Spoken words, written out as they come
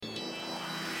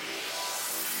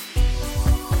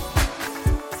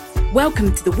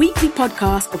Welcome to the weekly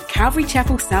podcast of Calvary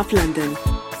Chapel, South London,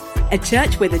 a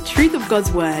church where the truth of God's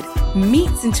word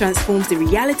meets and transforms the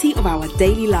reality of our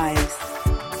daily lives.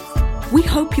 We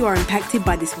hope you are impacted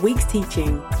by this week's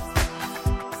teaching.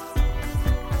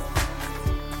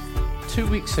 2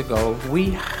 weeks ago,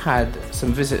 we had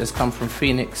some visitors come from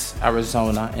Phoenix,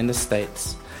 Arizona in the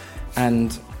States,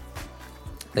 and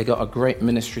they got a great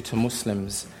ministry to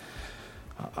Muslims.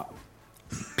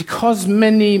 Because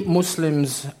many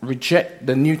Muslims reject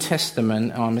the New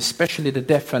Testament, especially the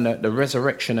death and the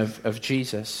resurrection of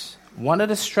Jesus, one of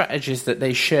the strategies that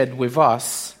they shared with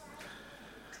us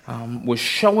was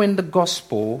showing the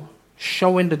gospel,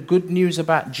 showing the good news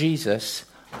about Jesus,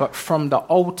 but from the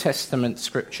Old Testament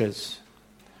scriptures,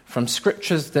 from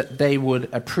scriptures that they would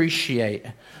appreciate.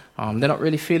 They're not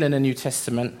really feeling the New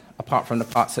Testament, apart from the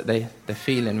parts that they're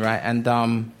feeling, right?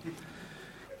 And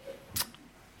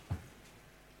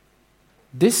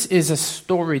this is a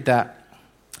story that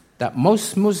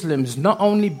most Muslims not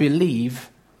only believe,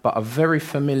 but are very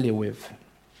familiar with.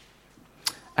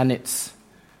 And it's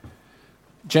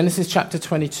Genesis chapter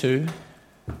 22,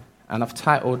 and I've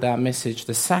titled our message,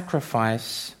 The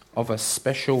Sacrifice of a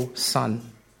Special Son.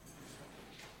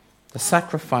 The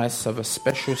Sacrifice of a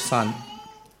Special Son.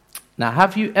 Now,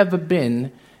 have you ever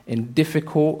been in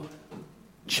difficult,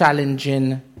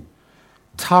 challenging,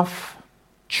 tough,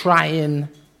 trying,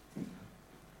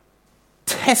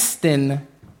 testing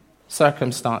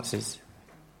circumstances?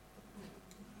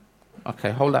 Okay,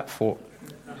 hold that thought.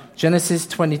 Genesis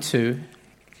 22,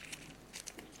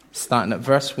 starting at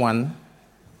verse 1.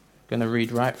 Going to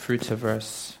read right through to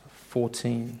verse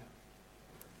 14.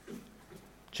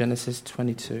 Genesis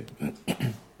 22.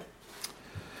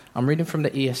 I'm reading from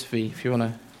the ESV, if you want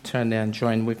to turn there and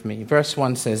join with me. Verse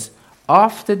 1 says,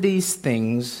 "After these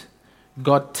things,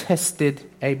 God tested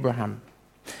Abraham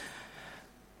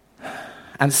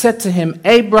and said to him,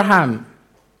 'Abraham.'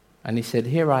 And he said,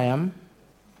 'Here I am.'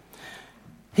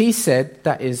 He said,"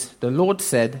 that is, the Lord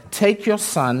said, "Take your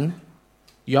son,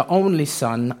 your only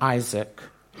son, Isaac,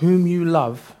 whom you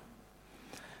love,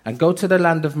 and go to the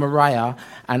land of Moriah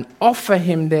and offer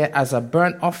him there as a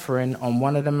burnt offering on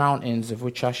one of the mountains of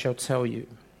which I shall tell you."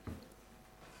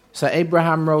 So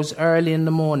Abraham rose early in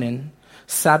the morning,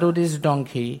 saddled his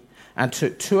donkey, and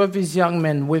took 2 of his young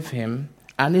men with him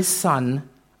and his son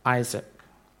Isaac.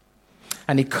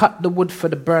 And he cut the wood for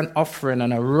the burnt offering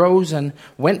and arose and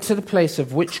went to the place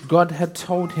of which God had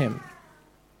told him.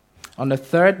 On the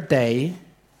 3rd day,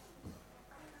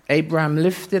 Abraham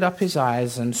lifted up his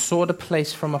eyes and saw the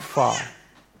place from afar.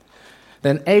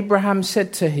 Then Abraham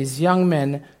said to his young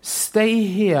men, "Stay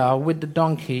here with the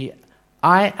donkey.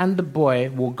 I and the boy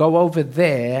will go over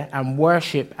there and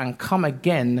worship and come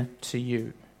again to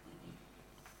you."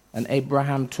 And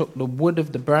Abraham took the wood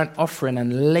of the burnt offering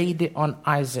and laid it on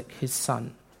Isaac his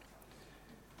son.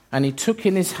 And he took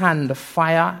in his hand the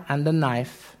fire and the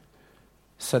knife.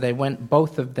 So they went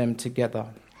both of them together.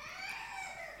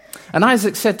 And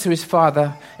Isaac said to his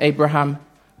father Abraham,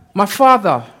 "My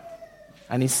father."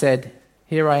 And he said,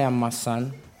 "Here I am, my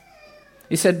son."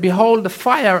 He said, "Behold the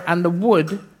fire and the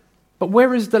wood, but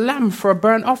where is the lamb for a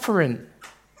burnt offering?"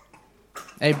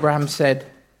 Abraham said,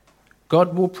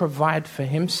 "God will provide for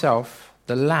himself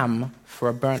the lamb for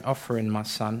a burnt offering, my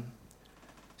son."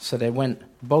 So they went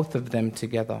both of them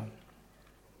together.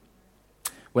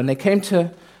 When they came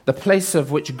to the place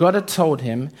of which God had told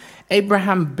him,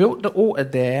 Abraham built the altar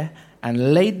there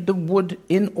and laid the wood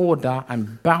in order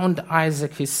and bound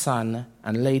Isaac his son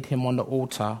and laid him on the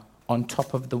altar on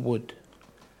top of the wood.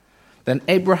 Then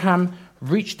Abraham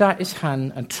reached out his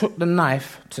hand and took the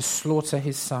knife to slaughter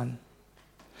his son.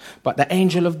 But the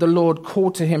angel of the Lord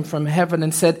called to him from heaven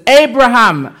and said,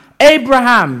 "Abraham,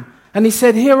 Abraham!" And he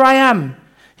said, "Here I am."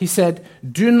 He said,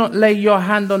 "Do not lay your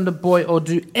hand on the boy or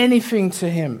do anything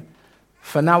to him.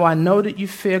 For now I know that you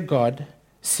fear God,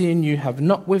 seeing you have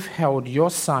not withheld your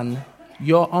son,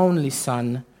 your only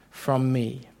son, from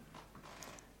me."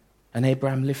 And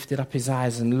Abraham lifted up his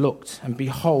eyes and looked, and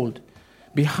behold,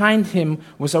 behind him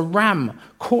was a ram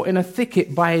caught in a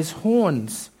thicket by his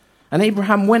horns. And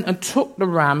Abraham went and took the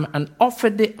ram and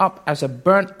offered it up as a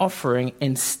burnt offering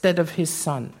instead of his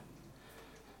son.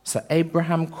 So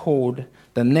Abraham called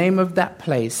the name of that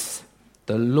place,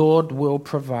 "The Lord will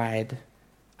provide,"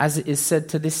 as it is said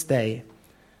to this day,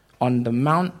 "On the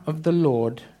mount of the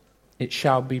Lord it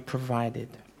shall be provided."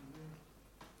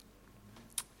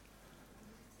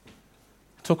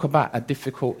 Talk about a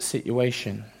difficult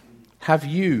situation. Have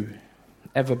you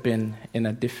ever been in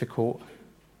a difficult,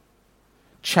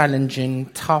 challenging,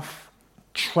 tough,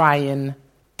 trying,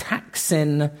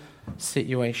 taxing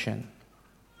situation?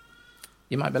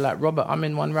 You might be like, "Robert, I'm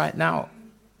in one right now."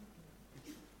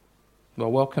 Well,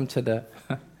 welcome to the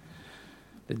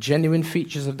genuine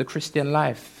features of the Christian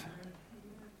life.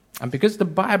 And because the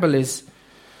Bible it's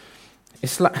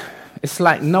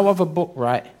like no other book,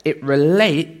 right? It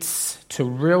relates to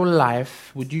real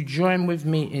life. Would you join with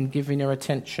me in giving your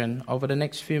attention over the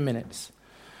next few minutes?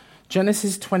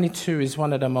 Genesis 22 is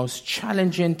one of the most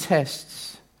challenging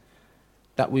tests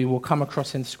that we will come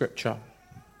across in Scripture.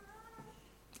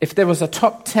 If there was a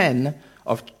top 10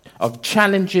 of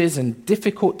challenges and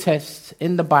difficult tests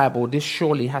in the Bible, this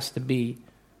surely has to be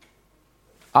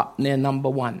up near number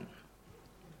 1.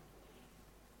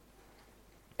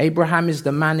 Abraham is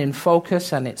the man in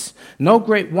focus, and it's no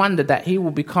great wonder that he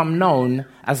will become known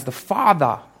as the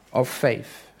father of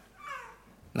faith.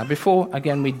 Now, before,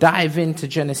 again, we dive into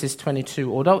Genesis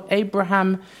 22, although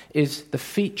Abraham is the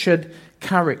featured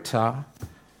character,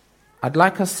 I'd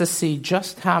like us to see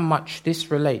just how much this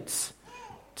relates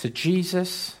to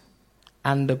Jesus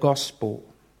and the gospel.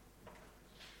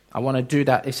 I want to do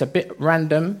that. It's a bit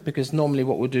random because normally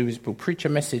what we'll do is we'll preach a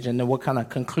message and then we'll kind of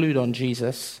conclude on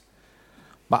Jesus.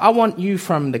 But I want you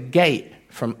from the gate,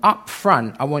 from up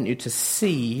front, I want you to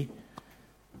see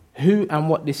who and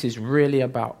what this is really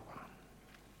about.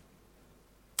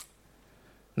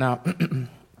 Now,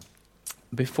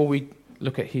 before we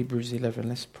look at Hebrews 11,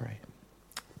 let's pray.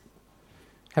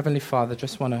 Heavenly Father,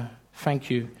 just want to thank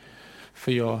you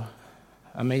for your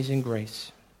amazing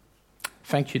grace.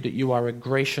 Thank you that you are a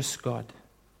gracious God.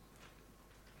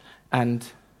 And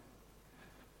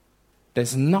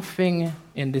there's nothing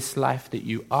in this life that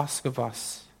you ask of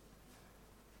us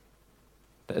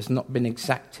that has not been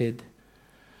exacted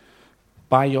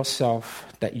by yourself,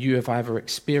 that you have either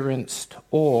experienced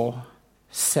or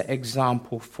set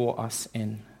example for us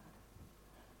in.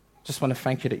 Just want to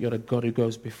thank you that you're the God who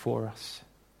goes before us.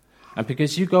 And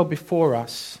because you go before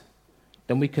us,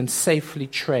 then we can safely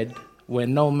tread where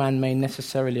no man may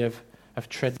necessarily have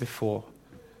tread before,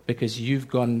 because you've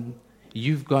gone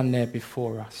there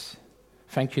before us.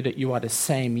 Thank you that you are the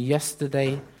same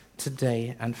yesterday,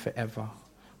 today, and forever.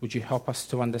 Would you help us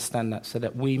to understand that so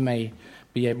that we may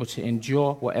be able to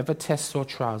endure whatever tests or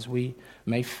trials we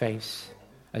may face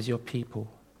as your people?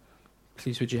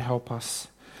 Please would you help us,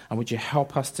 and would you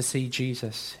help us to see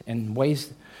Jesus in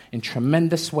ways, in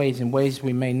tremendous ways, in ways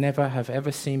we may never have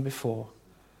ever seen before.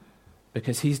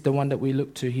 Because he's the one that we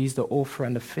look to. He's the author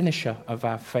and the finisher of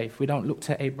our faith. We don't look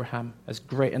to Abraham, as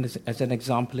great and as an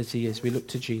example as he is. We look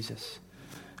to Jesus.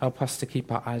 Help us to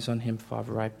keep our eyes on him,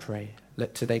 Father, I pray.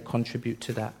 Let today contribute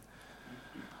to that.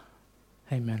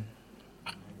 Amen.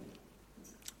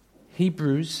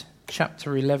 Hebrews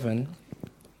chapter 11,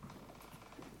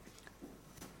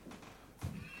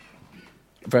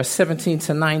 verse 17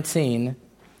 to 19.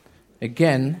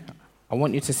 Again, I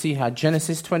want you to see how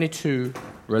Genesis 22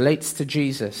 relates to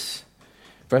Jesus.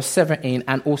 Verse 17,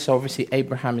 and also obviously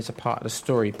Abraham is a part of the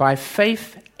story. By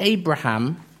faith,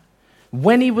 Abraham,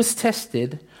 when he was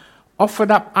tested, offered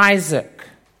up Isaac.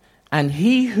 And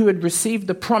he who had received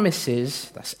the promises,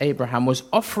 that's Abraham, was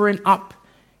offering up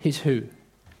his who?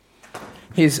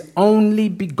 His only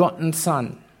begotten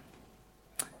son.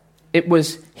 It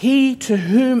was he to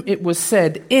whom it was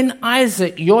said, in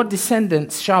Isaac your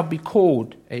descendants shall be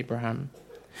called, Abraham.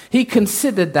 He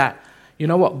considered that, you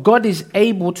know what, God is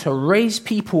able to raise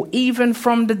people even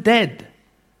from the dead,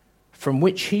 from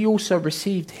which he also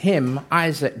received him,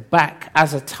 Isaac, back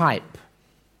as a type.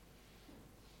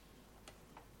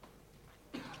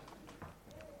 I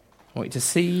want you to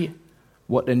see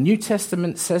what the New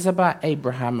Testament says about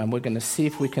Abraham, and we're going to see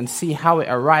if we can see how it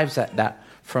arrives at that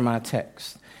from our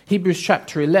text. Hebrews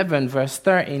chapter 11, verse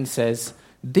 13 says,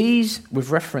 these, with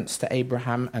reference to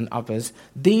Abraham and others,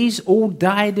 these all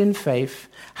died in faith,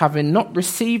 having not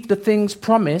received the things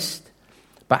promised,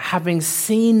 but having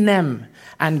seen them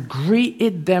and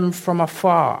greeted them from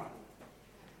afar.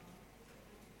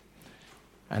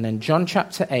 And then John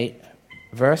chapter 8,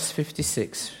 verse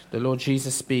 56, the Lord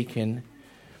Jesus speaking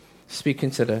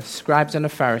to the scribes and the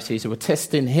Pharisees who were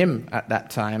testing him at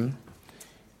that time.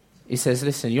 He says,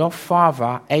 listen, your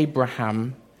father,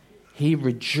 Abraham, he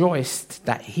rejoiced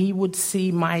that he would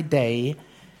see my day.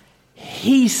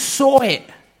 He saw it,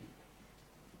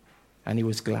 and he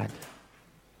was glad.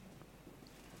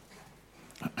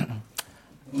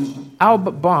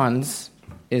 Albert Barnes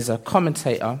is a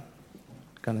commentator,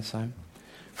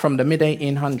 from the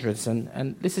mid-1800s,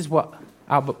 and this is what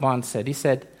Albert Barnes said. He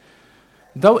said,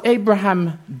 though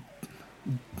Abraham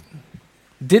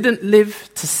didn't live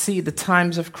to see the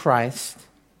times of Christ,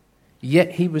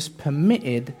 yet he was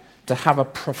permitted to have a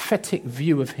prophetic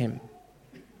view of him.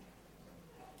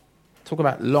 Talk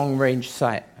about long-range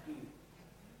sight.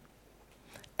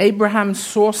 Abraham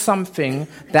saw something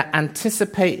that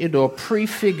anticipated or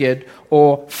prefigured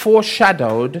or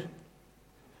foreshadowed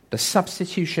the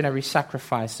substitutionary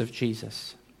sacrifice of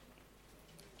Jesus.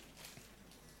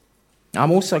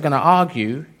 I'm also going to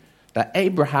argue that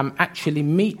Abraham actually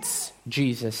meets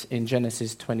Jesus in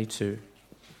Genesis 22.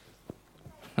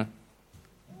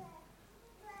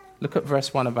 Look at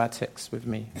verse 1 of our text with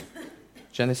me.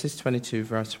 Genesis 22,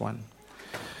 verse 1.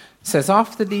 It says,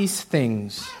 after these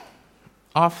things,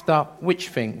 after which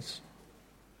things?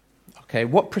 Okay,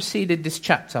 what preceded this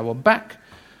chapter? Well, back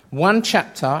one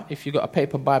chapter, if you've got a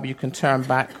paper Bible, you can turn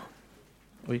back,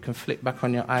 or you can flick back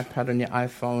on your iPad, on your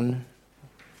iPhone.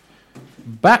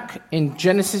 Back in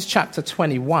Genesis chapter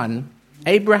 21,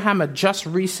 Abraham had just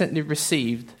recently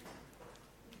received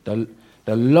the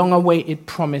long-awaited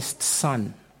promised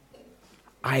son,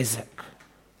 Isaac.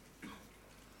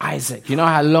 You know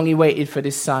how long he waited for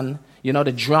this son? You know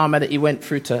the drama that he went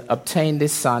through to obtain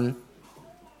this son?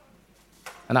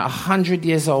 And at 100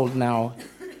 years old now,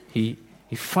 he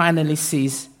finally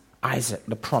sees Isaac,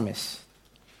 the promise.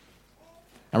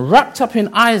 And wrapped up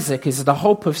in Isaac is the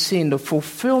hope of seeing the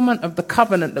fulfillment of the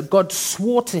covenant that God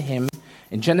swore to him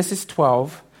in Genesis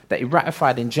 12 that he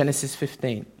ratified in Genesis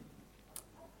 15.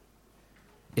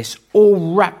 It's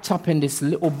all wrapped up in this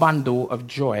little bundle of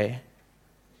joy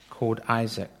called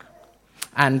Isaac.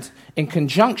 And in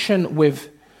conjunction with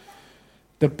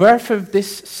the birth of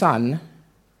this son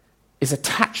is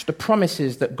attached the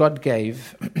promises that God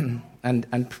gave,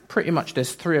 and pretty much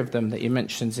there's three of them that he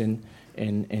mentions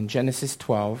in Genesis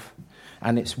 12.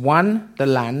 And it's 1, the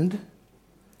land;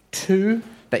 2,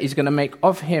 that he's going to make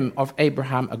of him, of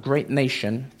Abraham, a great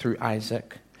nation through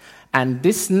Isaac. And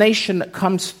this nation that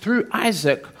comes through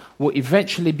Isaac will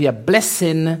eventually be a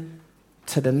blessing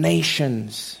to the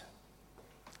nations,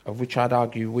 of which I'd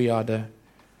argue we are the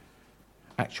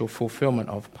actual fulfillment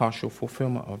of, partial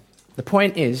fulfillment of. The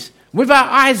point is, without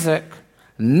Isaac,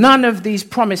 none of these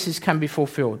promises can be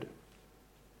fulfilled.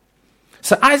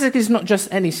 So Isaac is not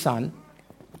just any son.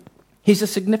 He's a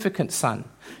significant son.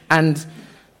 And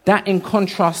that in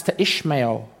contrast to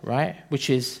Ishmael, right, which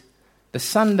is the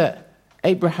son that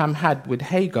Abraham had with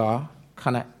Hagar,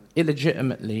 kind of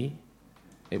illegitimately.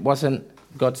 It wasn't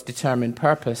God's determined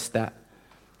purpose that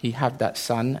he had that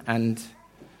son. And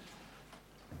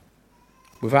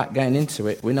without going into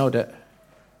it, we know that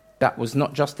that was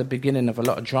not just the beginning of a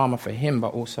lot of drama for him,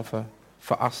 but also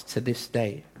for us to this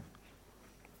day.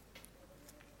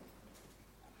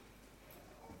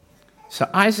 So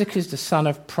Isaac is the son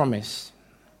of promise.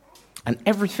 And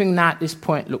everything now at this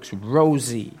point looks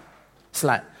rosy. It's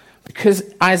like, because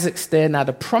Isaac's there now,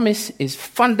 the promise is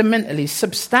fundamentally,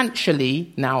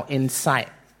 substantially now in sight.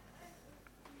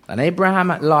 And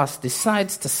Abraham at last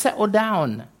decides to settle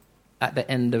down at the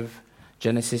end of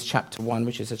Genesis chapter 1,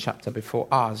 which is a chapter before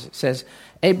ours. It says,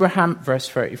 Abraham, verse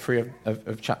 33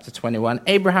 of chapter 21,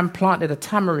 Abraham planted a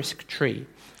tamarisk tree.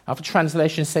 Other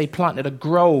translations say planted a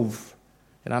grove,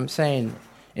 you know what I'm saying,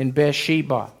 in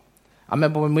Beersheba. I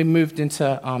remember when we moved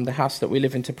into the house that we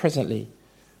live into presently,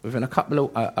 within a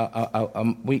couple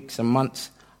of weeks and months,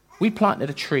 we planted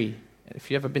a tree. If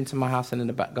you've ever been to my house and in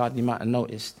the back garden, you might have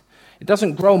noticed. It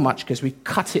doesn't grow much because we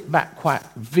cut it back quite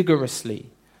vigorously.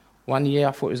 One year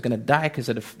I thought it was going to die because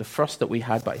of the frost that we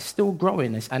had, but it's still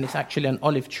growing, and it's actually an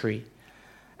olive tree.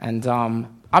 And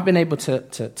I've been able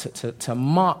to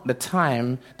mark the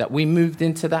time that we moved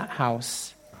into that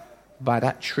house by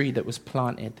that tree that was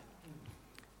planted.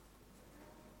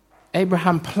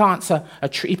 Abraham plants a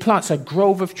tree. He plants a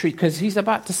grove of trees because he's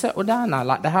about to settle down now.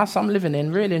 Like the house I'm living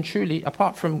in, really and truly,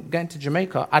 apart from going to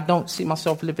Jamaica, I don't see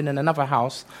myself living in another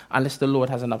house unless the Lord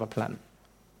has another plan.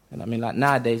 You know what I mean? Like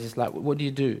nowadays, it's like, what do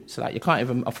you do? It's like you can't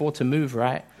even afford to move,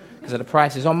 right? Because of the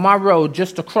prices. On my road,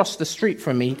 just across the street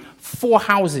from me, 4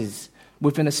 houses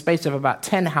within a space of about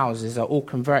 10 houses are all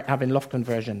having loft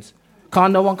conversions.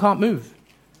 No one can't move.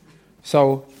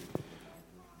 So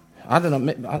I don't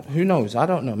know. Who knows? I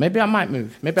don't know. Maybe I might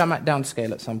move. Maybe I might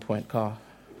downscale at some point, car.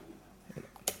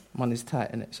 Money's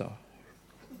tight, innit? So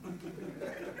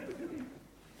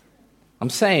I'm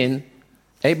saying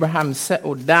Abraham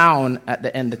settled down at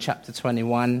the end of chapter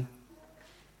 21.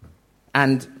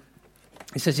 And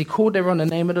it says he called there on the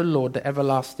name of the Lord, the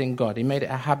everlasting God. He made it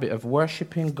a habit of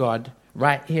worshiping God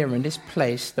right here in this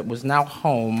place that was now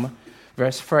home.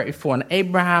 Verse 34, and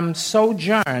Abraham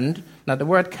sojourned. Now the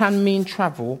word can mean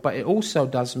travel, but it also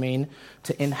does mean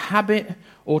to inhabit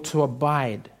or to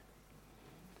abide.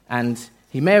 And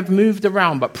he may have moved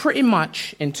around, but pretty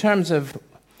much in terms of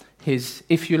his,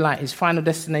 if you like, his final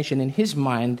destination in his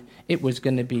mind, it was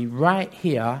going to be right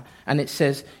here. And it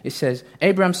says,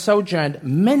 Abraham sojourned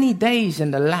many days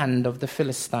in the land of the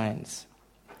Philistines.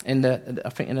 I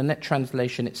think in the net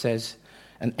translation it says,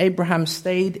 and Abraham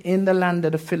stayed in the land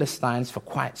of the Philistines for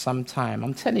quite some time.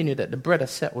 I'm telling you that the brother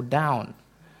settled down.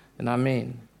 You know what I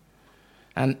mean?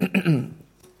 And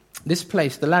this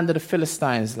place, the land of the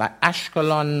Philistines, like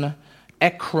Ashkelon,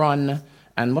 Ekron,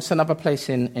 and what's another place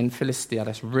in Philistia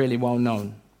that's really well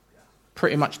known?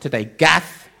 Pretty much today.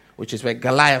 Gath, which is where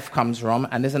Goliath comes from.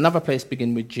 And there's another place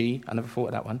beginning with G. I never thought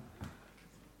of that one.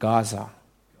 Gaza.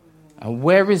 And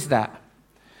where is that?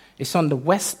 It's on the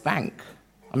West Bank.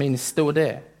 I mean, it's still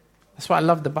there. That's why I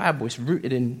love the Bible. It's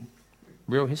rooted in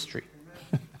real history,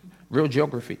 real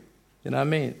geography. You know what I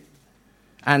mean?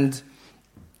 And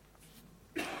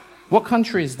what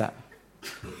country is that?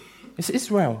 It's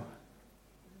Israel.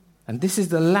 And this is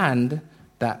the land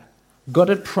that God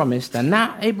had promised. And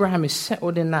now Abraham is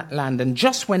settled in that land. And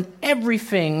just when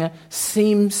everything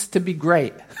seems to be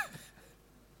great,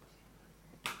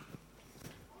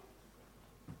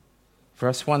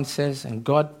 verse 1 says, and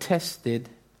God tested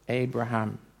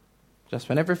Abraham. Just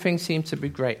when everything seemed to be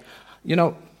great. You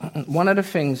know, one of the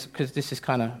things, because this is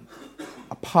kind of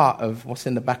a part of what's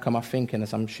in the back of my thinking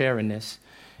as I'm sharing this,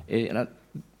 you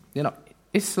know,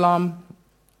 Islam,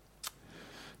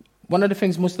 one of the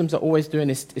things Muslims are always doing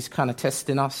is kind of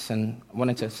testing us and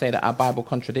wanting to say that our Bible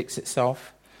contradicts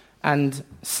itself. And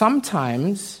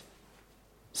sometimes,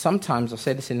 I'll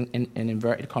say this in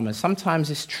inverted commas, sometimes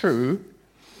it's true,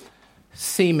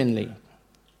 seemingly.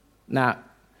 Now,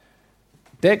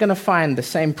 they're going to find the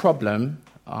same problem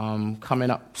coming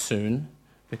up soon,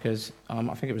 because I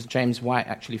think it was James White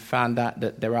actually found out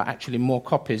that there are actually more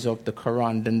copies of the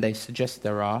Quran than they suggest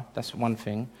there are. That's one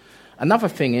thing. Another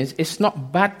thing is, it's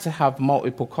not bad to have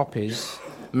multiple copies,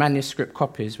 manuscript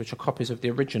copies, which are copies of the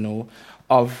original,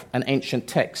 of an ancient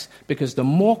text, because the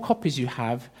more copies you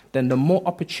have, then the more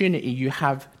opportunity you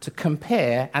have to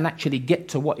compare and actually get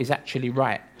to what is actually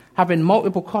right. Having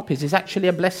multiple copies is actually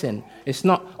a blessing. It's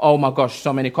not, oh my gosh,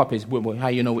 so many copies, how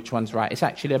you know which one's right? It's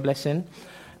actually a blessing.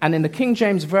 And in the King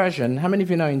James Version, how many of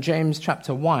you know in James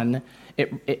chapter 1,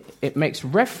 it makes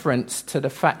reference to the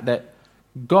fact that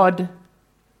God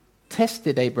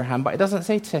tested Abraham, but it doesn't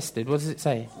say tested. What does it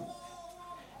say?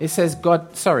 It says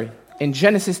in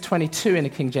Genesis 22 in the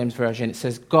King James Version, it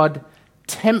says God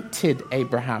tempted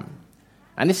Abraham.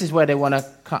 And this is where they want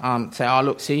to say, oh,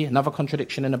 look, see, another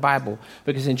contradiction in the Bible.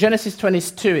 Because in Genesis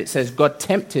 22, it says God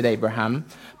tempted Abraham.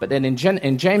 But then in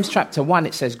James chapter 1,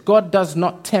 it says God does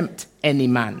not tempt any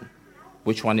man.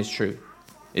 Which one is true?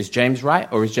 Is James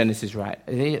right or is Genesis right?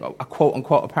 A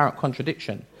quote-unquote apparent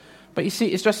contradiction. But you see,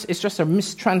 it's just a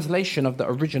mistranslation of the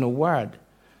original word.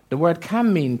 The word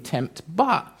can mean tempt,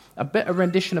 but a better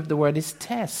rendition of the word is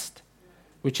test,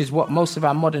 which is what most of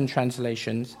our modern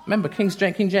translations... Remember, King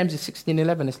James is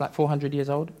 1611. It's like 400 years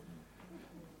old.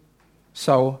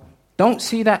 So don't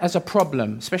see that as a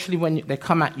problem, especially when they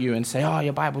come at you and say, oh,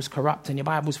 your Bible's corrupt and your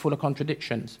Bible's full of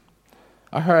contradictions.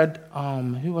 I heard,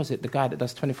 who was it, the guy that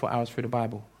does 24 hours through the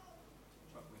Bible?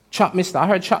 Chuck Mister. I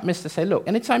heard Chuck Mister say, look,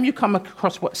 anytime you come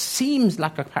across what seems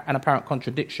like an apparent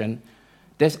contradiction,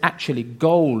 there's actually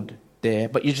gold there,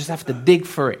 but you just have to dig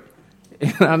for it. You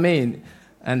know what I mean?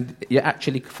 And you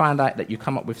actually find out that you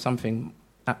come up with something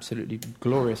absolutely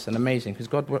glorious and amazing, because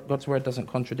God's word doesn't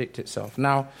contradict itself.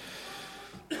 Now,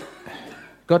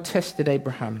 God tested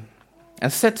Abraham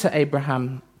and said to him,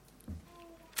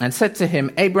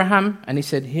 Abraham, and he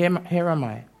said, here am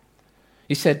I.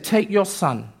 He said, take your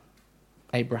son,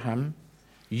 Abraham,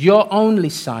 your only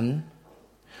son,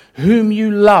 whom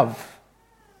you love.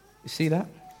 You see that?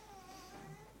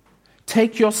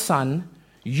 Take your son,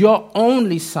 your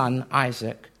only son,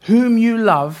 Isaac, whom you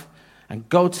love, and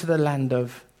go to the land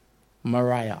of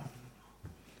Moriah.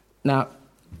 Now,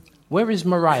 where is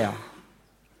Moriah?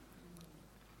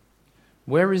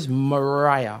 Where is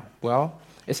Moriah? Well,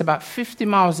 it's about 50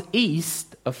 miles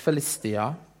east of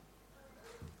Philistia.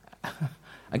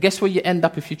 I guess where you end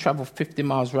up if you travel 50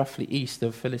 miles roughly east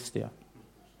of Philistia.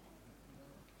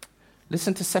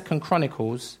 Listen to 2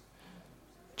 Chronicles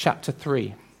chapter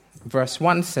 3. Verse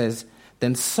 1 says,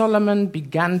 then Solomon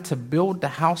began to build the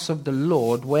house of the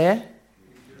Lord, where?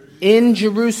 In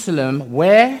Jerusalem.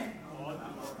 Where?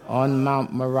 On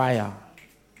Mount Moriah.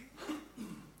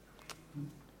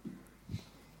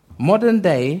 Modern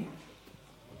day,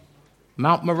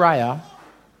 Mount Moriah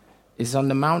is on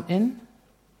the mountain.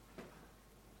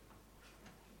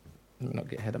 Let me not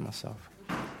get ahead of myself.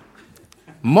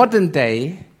 Modern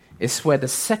day is where the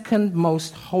second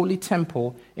most holy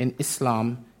temple in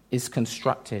Islam is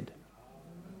constructed.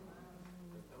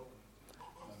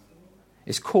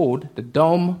 It's called the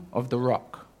Dome of the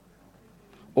Rock,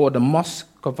 or the Mosque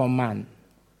of Oman.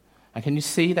 And can you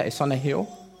see that it's on a hill?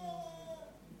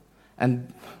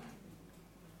 And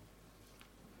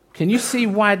can you see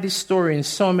why this story in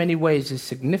so many ways is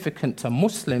significant to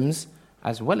Muslims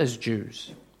as well as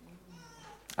Jews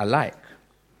alike?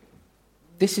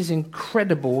 This is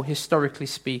incredible, historically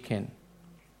speaking.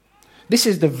 This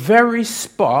is the very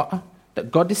spot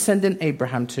that God is sending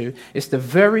Abraham to. It's the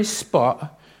very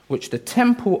spot which the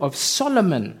Temple of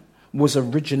Solomon was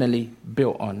originally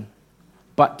built on,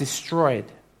 but destroyed.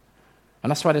 And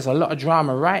that's why there's a lot of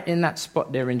drama right in that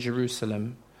spot there in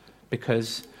Jerusalem,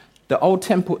 because the old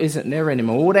temple isn't there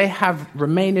anymore. All they have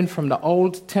remaining from the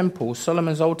old temple,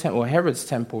 Solomon's old temple, or Herod's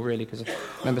temple really, because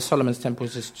remember Solomon's temple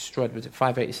was just destroyed, was it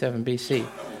 587 BC?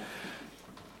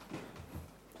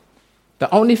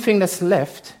 The only thing that's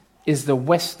left is the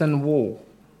western wall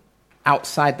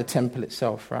outside the temple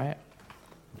itself, right?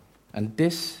 And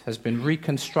this has been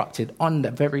reconstructed on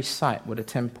the very site where the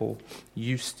temple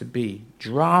used to be.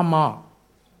 Drama.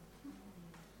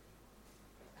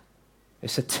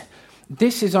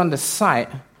 This is on the site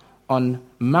on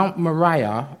Mount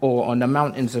Moriah, or on the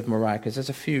mountains of Moriah, because there's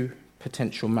a few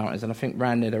potential mountains, and I think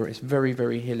around there it's very,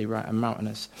 very hilly, right, and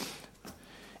mountainous.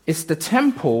 It's the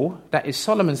temple that is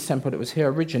Solomon's temple that was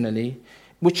here originally,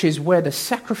 which is where the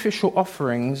sacrificial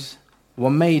offerings were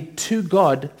made to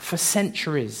God for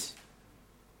centuries.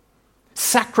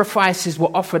 Sacrifices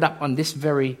were offered up on this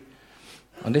very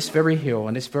hill,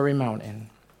 on this very mountain.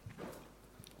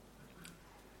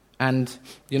 And,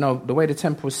 you know, the way the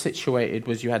temple was situated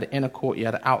was you had the inner court, you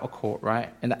had the outer court, right?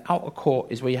 And the outer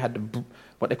court is where you had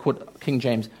what they called King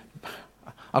James.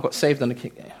 I got saved on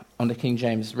the King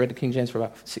James, read the King James for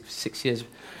about six years.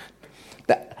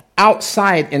 The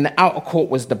outside in the outer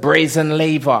court was the brazen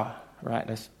laver, right?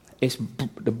 It's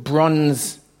the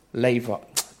bronze laver.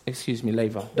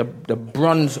 The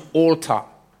bronze altar.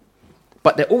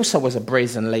 But there also was a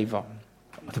brazen laver,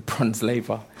 the bronze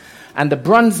laver. And the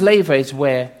bronze laver is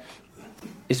where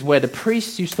the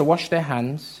priests used to wash their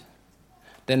hands,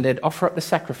 then they'd offer up the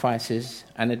sacrifices,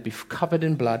 and they'd be covered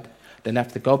in blood, then they'd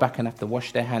have to go back and have to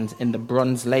wash their hands in the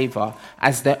bronze laver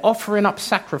as they're offering up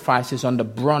sacrifices on the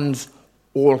bronze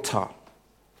altar.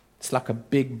 It's like a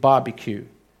big barbecue.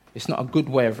 It's not a good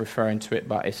way of referring to it,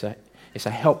 but it's a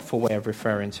helpful way of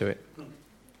referring to it.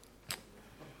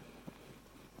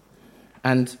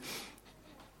 And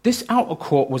this outer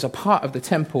court was a part of the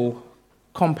temple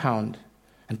compound.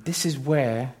 And this is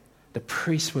where the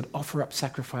priests would offer up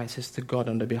sacrifices to God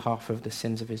on the behalf of the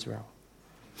sins of Israel.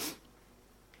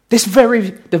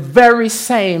 The very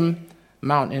same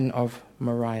mountain of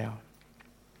Moriah.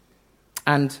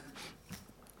 And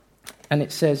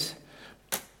it says,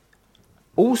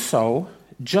 also,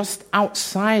 just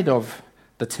outside of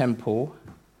the temple,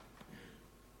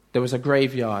 there was a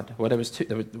graveyard. Well, there was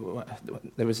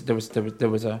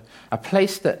a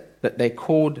place that they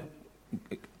called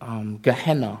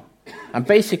Gehenna, and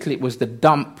basically it was the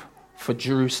dump for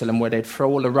Jerusalem where they'd throw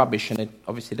all the rubbish, and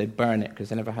they'd burn it because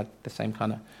they never had the same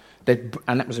kind of.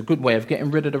 And that was a good way of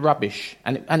getting rid of the rubbish,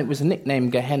 and it was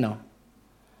nicknamed Gehenna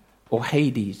or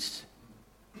Hades,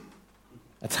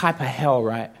 a type of hell,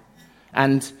 right?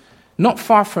 And not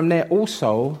far from there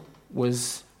also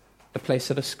was the place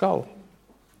of the skull,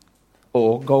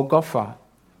 or Golgotha,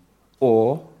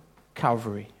 or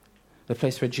Calvary, the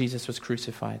place where Jesus was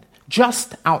crucified,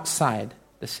 just outside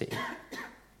the city.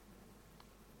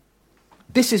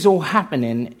 This is all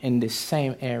happening in this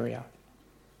same area.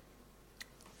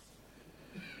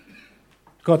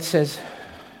 God says,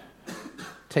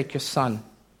 take your son,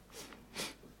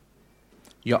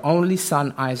 your only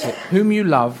son Isaac, whom you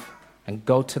love, and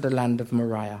go to the land of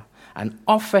Moriah, and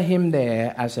offer him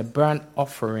there as a burnt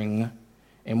offering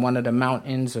in one of the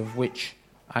mountains of which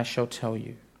I shall tell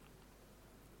you.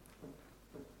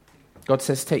 God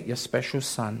says, take your special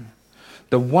son,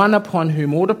 the one upon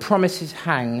whom all the promises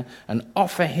hang, and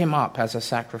offer him up as a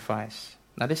sacrifice.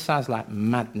 Now this sounds like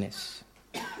madness.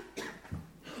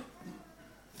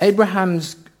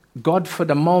 Abraham's God for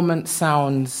the moment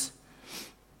sounds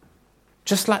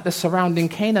just like the surrounding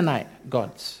Canaanite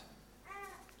gods,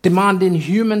 demanding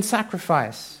human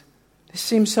sacrifice. This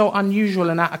seems so unusual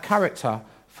and out of character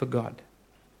for God.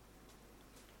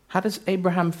 How does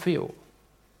Abraham feel?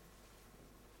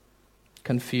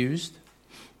 Confused?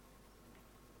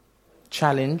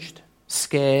 Challenged?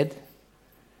 Scared?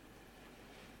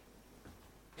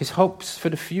 His hopes for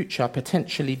the future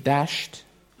potentially dashed?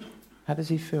 How does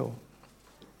he feel?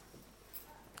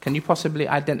 Can you possibly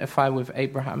identify with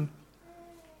Abraham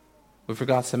with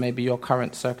regards to maybe your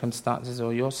current circumstances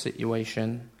or your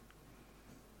situation?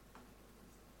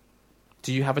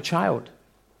 Do you have a child?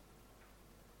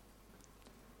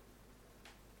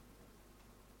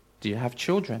 Do you have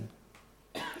children?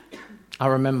 I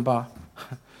remember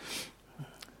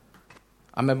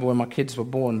remember when my kids were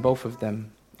born, both of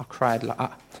them, I cried.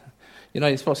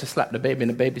 You're supposed to slap the baby and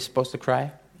the baby's supposed to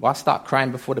cry? Well, I start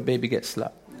crying before the baby gets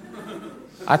slapped.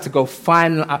 I had to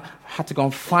go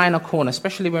and find a corner,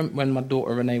 especially when my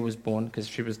daughter Renee was born, because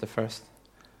she was the first.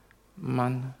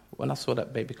 Man, when I saw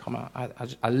that baby come out,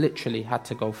 I literally had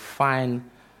to go find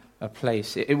a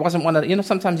place. It wasn't one of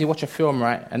sometimes you watch a film,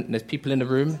 right, and there's people in the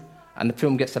room, and the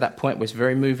film gets to that point where it's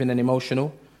very moving and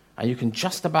emotional, and you can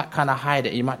just about kind of hide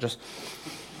it. You might just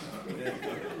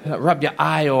rub your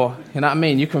eye, or you know what I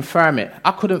mean. You can firm it.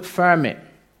 I couldn't firm it.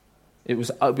 It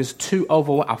was too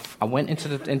overwhelming. I went into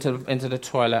the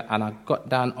toilet and I got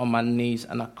down on my knees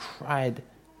and I cried.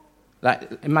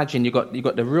 Like, imagine you got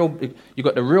the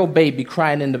real baby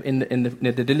crying in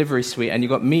the delivery suite, and you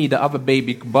got me, the other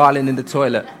baby, bawling in the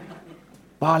toilet,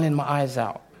 bawling my eyes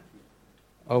out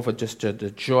over just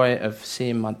the joy of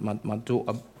seeing my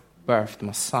daughter birthed,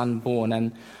 my son born,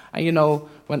 and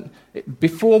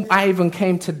before I even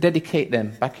came to dedicate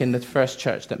them back in the first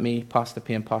church that me, Pastor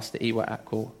P, and Pastor E were at,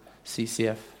 called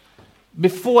CCF.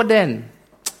 Before then,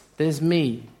 there's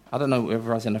me. I don't know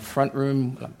whether I was in the front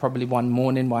room, probably one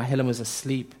morning while Helen was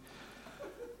asleep,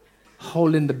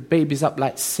 holding the babies up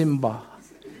like Simba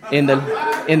in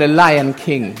the Lion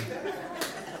King.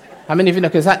 How many of you know?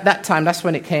 Because at that time, that's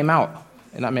when it came out.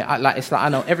 You know what I mean? It's like I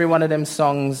know every one of them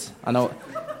songs. I know.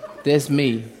 There's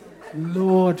me.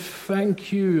 Lord,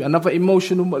 thank you. Another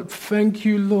emotional. Thank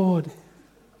you, Lord.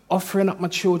 Offering up my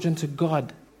children to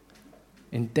God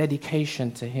in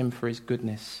dedication to Him for His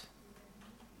goodness.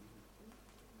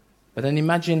 But then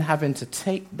imagine having to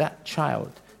take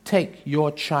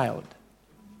your child,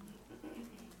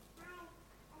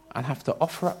 and have to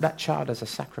offer up that child as a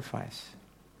sacrifice.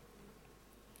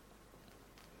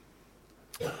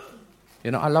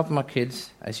 I love my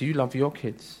kids as you love your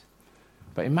kids.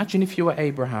 But imagine if you were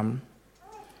Abraham,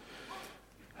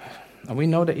 and we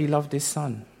know that he loved his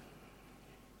son.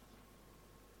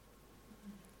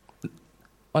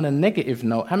 On a negative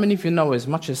note, how many of you know, as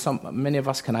much as many of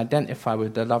us can identify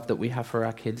with the love that we have for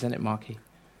our kids, isn't it, Marky?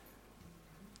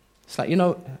 It's like,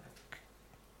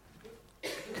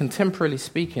 contemporarily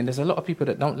speaking, there's a lot of people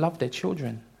that don't love their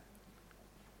children.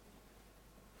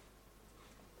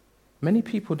 Many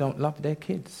people don't love their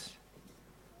kids,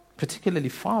 particularly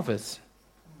fathers.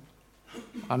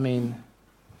 I mean,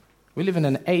 we live in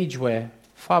an age where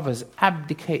fathers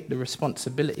abdicate the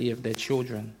responsibility of their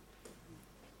children.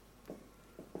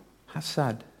 How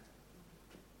sad.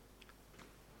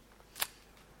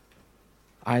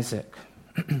 Isaac.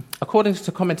 According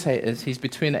to commentators, he's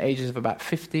between the ages of about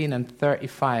 15 and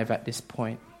 35 at this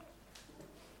point.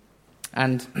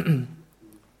 And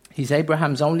he's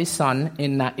Abraham's only son,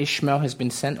 in that Ishmael has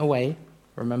been sent away,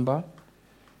 remember,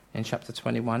 in chapter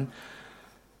 21.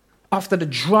 After the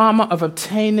drama of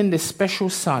obtaining this special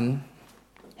son,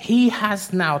 he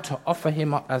has now to offer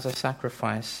him up as a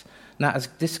sacrifice. Now, as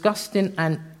disgusting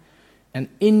and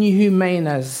inhumane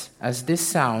as this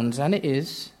sounds, and it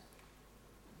is,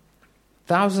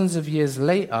 thousands of years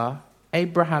later,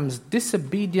 Abraham's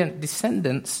disobedient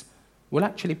descendants will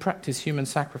actually practice human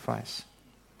sacrifice.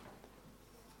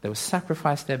 They will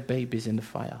sacrifice their babies in the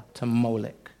fire to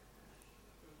Molech.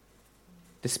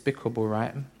 Despicable,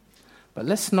 right? But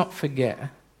let's not forget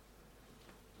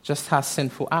just how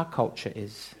sinful our culture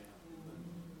is.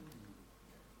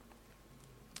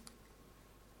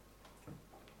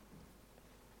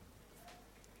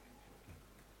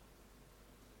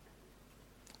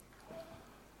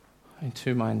 In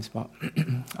two minds, but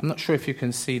I'm not sure if you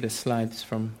can see the slides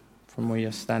from where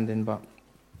you're standing, but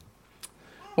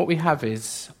what we have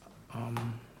is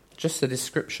just a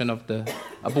description of the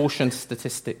abortion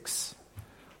statistics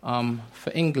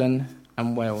for England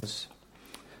and Wales.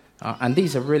 And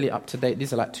these are really up to date.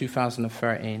 These are like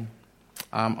 2013.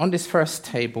 On this first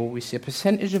table, we see a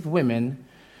percentage of women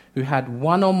who had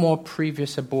one or more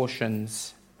previous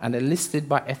abortions, and they're listed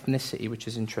by ethnicity, which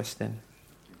is interesting.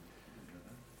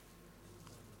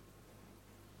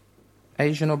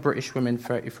 Asian or British women,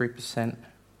 33%.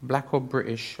 Black or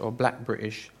British or Black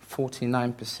British,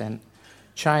 49%.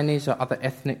 Chinese or other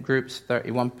ethnic groups,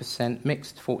 31%.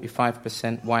 Mixed,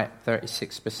 45%. White,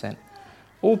 36%.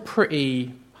 All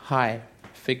pretty high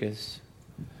figures.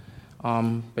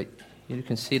 But you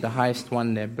can see the highest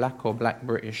one there, Black or Black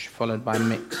British, followed by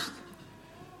mixed.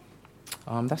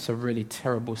 That's a really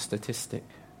terrible statistic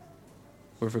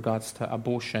with regards to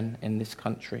abortion in this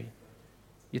country.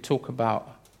 You talk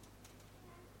about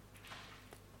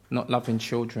not loving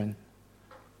children,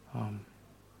 and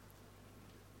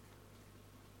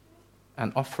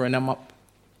offering them up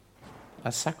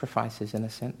as sacrifices, in a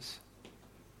sense.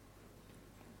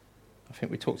 I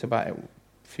think we talked about it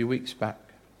a few weeks back.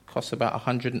 Costs about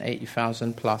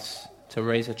 180,000 plus to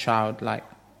raise a child, like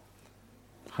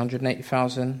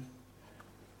 180,000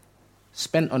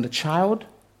 spent on the child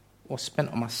or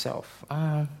spent on myself.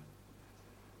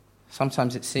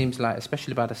 Sometimes it seems like,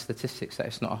 especially by the statistics, that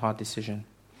it's not a hard decision.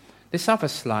 This other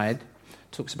slide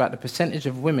talks about the percentage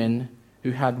of women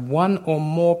who had one or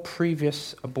more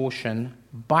previous abortion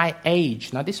by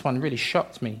age. Now, this one really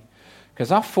shocked me,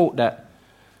 because I thought that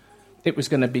it was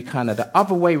going to be kind of the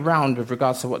other way round with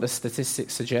regards to what the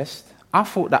statistics suggest. I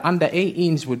thought that under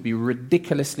 18s would be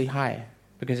ridiculously high,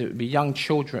 because it would be young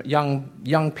children,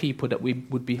 young people that we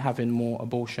would be having more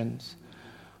abortions.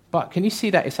 But can you see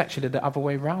that it's actually the other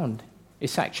way round?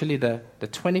 It's actually the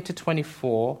 20 to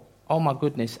 24, oh my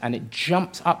goodness, and it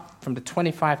jumps up from the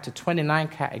 25 to 29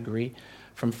 category,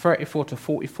 from 34 to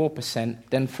 44%,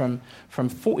 then from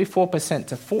 44%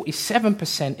 to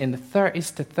 47% in the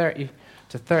 30s to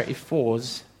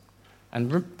 34s,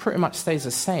 and pretty much stays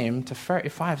the same to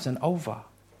 35s and over.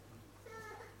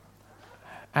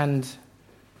 And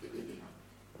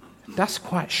that's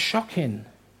quite shocking,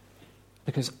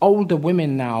 because older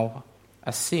women now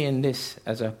are seeing this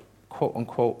as a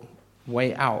quote-unquote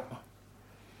way out.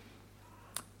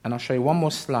 And I'll show you one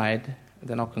more slide,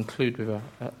 then I'll conclude with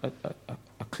a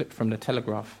clip from the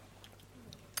Telegraph.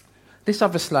 This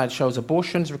other slide shows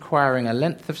abortions requiring a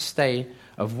length of stay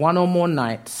of 1 or more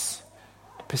nights,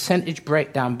 percentage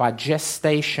breakdown by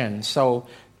gestation. So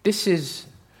this is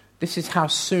how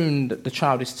soon the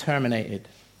child is terminated.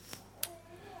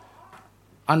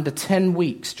 Under 10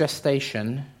 weeks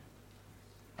gestation,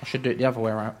 I should do it the other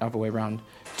way around.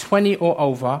 20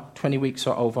 weeks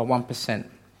or over, 1%.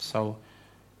 So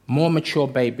more mature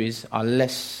babies are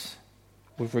less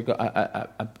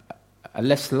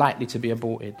less likely to be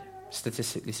aborted,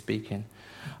 statistically speaking.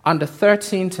 Under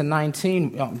 13 to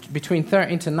 19, between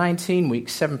 13 to 19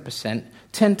 weeks, 7%.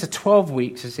 10 to 12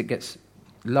 weeks, as it gets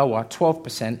lower,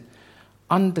 12%.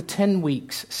 Under 10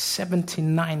 weeks,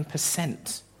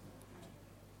 79%.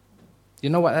 You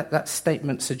know what that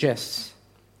statement suggests?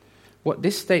 What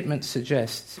this statement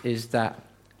suggests is that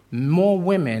more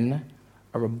women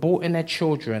are aborting their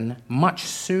children much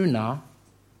sooner,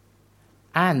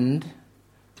 and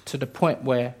to the point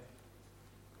where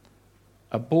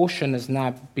abortion has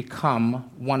now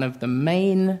become one of the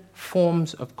main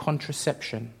forms of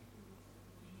contraception.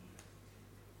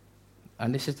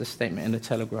 And this is the statement in the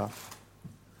Telegraph.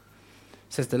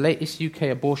 It says the latest UK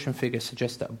abortion figures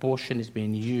suggest that abortion is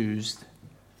being used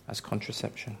as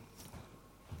contraception.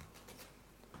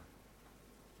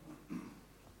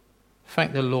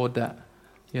 Thank the Lord that,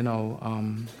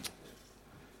 I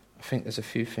think there's a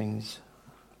few things.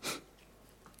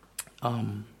 I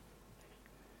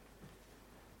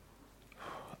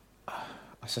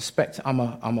suspect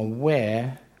I'm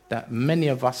aware that many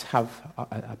of us have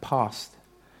a past,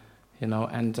 and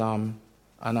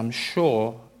I'm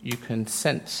sure you can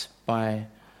sense by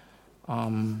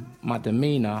my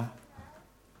demeanor,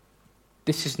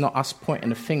 this is not us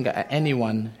pointing a finger at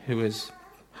anyone who has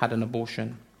had an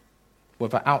abortion,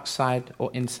 whether outside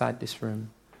or inside this room.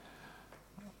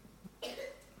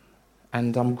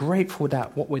 And I'm grateful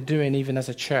that what we're doing, even as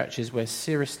a church, is we're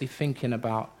seriously thinking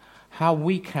about how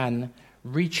we can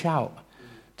reach out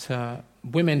to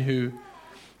women who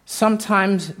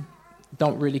sometimes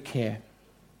don't really care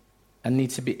and need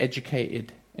to be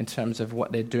educated in terms of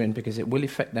what they're doing, because it will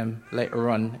affect them later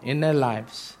on in their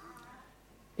lives,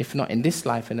 if not in this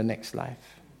life, in the next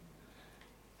life.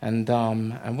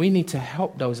 And we need to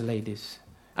help those ladies.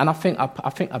 And I think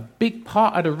a big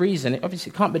part of the reason, it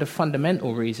obviously can't be the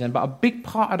fundamental reason, but a big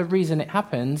part of the reason it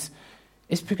happens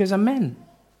is because of men.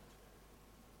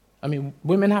 I mean,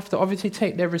 women have to obviously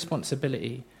take their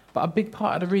responsibility, but a big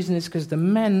part of the reason is because the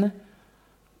men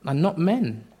are not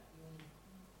men.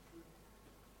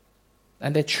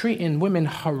 And they're treating women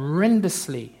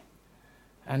horrendously.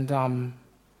 And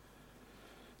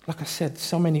like I said,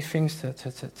 so many things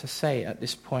to say at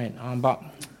this point. But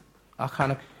I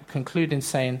kind of conclude in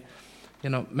saying,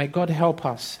 may God help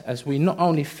us as we not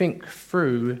only think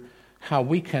through how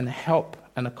we can help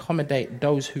and accommodate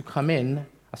those who come in.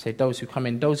 I say those who come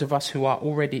in, those of us who are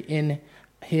already in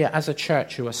here as a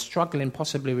church, who are struggling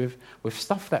possibly with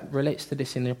stuff that relates to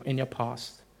this in your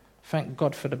past. Thank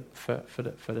God for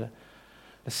the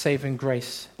saving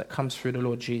grace that comes through the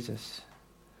Lord Jesus.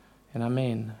 And I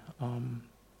mean,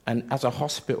 and as a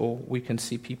hospital, we can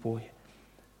see people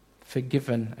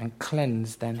forgiven and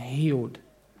cleansed and healed.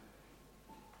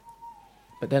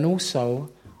 But then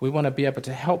also, we want to be able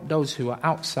to help those who are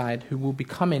outside, who will be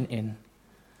coming in,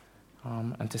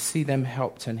 and to see them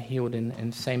helped and healed in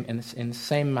the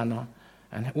same manner,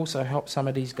 and also help some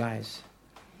of these guys.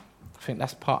 I think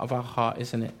that's part of our heart,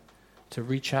 isn't it? to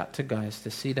reach out to guys,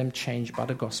 to see them changed by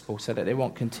the gospel so that they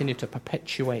won't continue to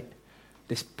perpetuate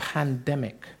this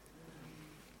pandemic.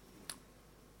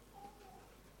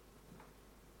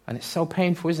 And it's so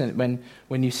painful, isn't it,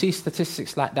 when you see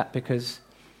statistics like that, because,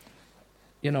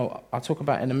 I'll talk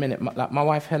about it in a minute. Like my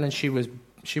wife Helen, she was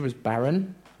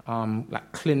barren.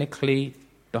 Like clinically,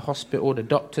 the hospital, the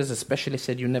doctors especially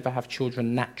said you never have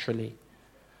children naturally.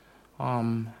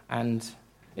 And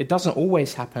it doesn't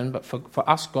always happen, but for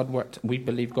us, we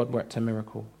believe God worked a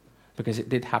miracle, because it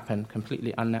did happen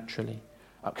completely naturally.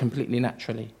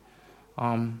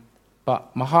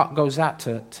 But my heart goes out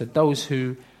to those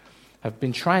who have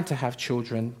been trying to have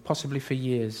children, possibly for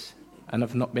years, and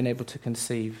have not been able to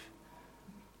conceive.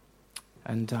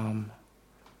 And,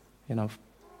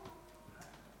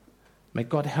 may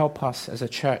God help us as a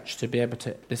church to be able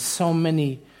to... There's so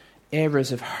many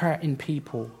areas of hurting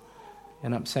people,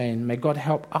 I'm saying. May God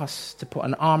help us to put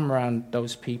an arm around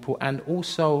those people and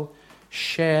also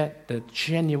share the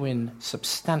genuine,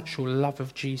 substantial love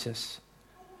of Jesus.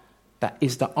 That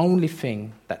is the only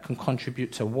thing that can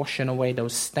contribute to washing away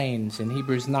those stains. In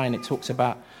Hebrews 9, it talks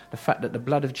about the fact that the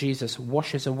blood of Jesus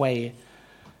washes away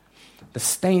the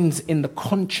stains in the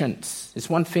conscience. It's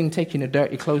one thing taking your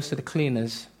dirty clothes to the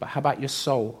cleaners, but how about your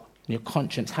soul and your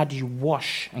conscience? How do you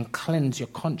wash and cleanse your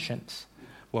conscience?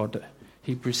 Well,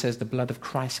 Hebrews says the blood of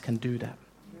Christ can do that.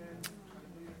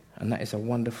 And that's a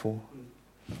wonderful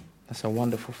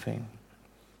thing.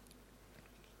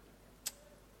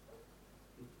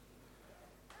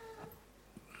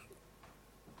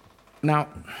 Now,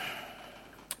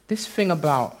 this thing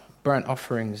about burnt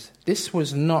offerings, this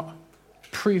was not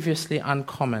previously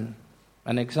uncommon.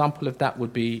 An example of that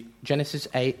would be Genesis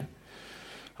 8,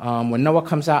 when Noah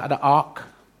comes out of the ark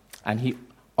and he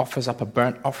offers up a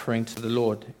burnt offering to the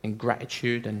Lord in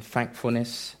gratitude and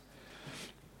thankfulness.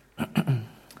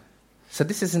 So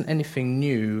this isn't anything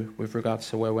new with regards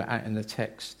to where we're at in the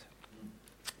text.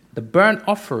 The burnt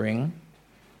offering,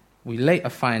 we later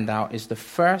find out, is the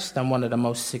first and one of the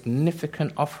most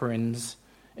significant offerings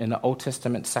in the Old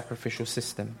Testament sacrificial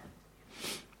system.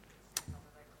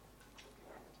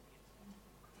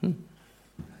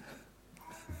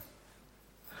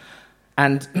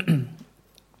 And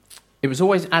it was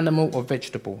always animal or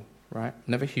vegetable, right?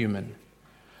 Never human.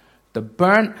 The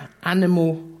burnt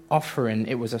animal offering,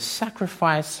 it was a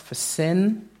sacrifice for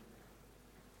sin,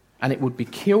 and it would be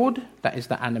killed, that is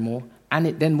the animal, and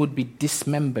it then would be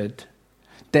dismembered.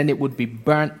 Then it would be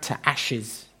burnt to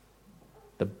ashes.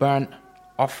 The burnt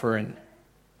offering.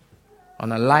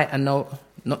 On a lighter note,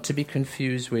 not to be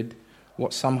confused with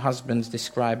what some husbands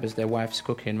describe as their wife's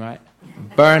cooking, right?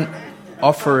 Burnt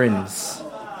offerings.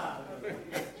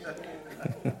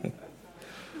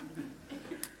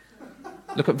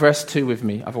 Look at verse 2 with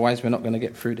me, otherwise we're not going to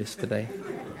get through this today.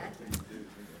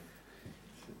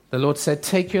 The Lord said,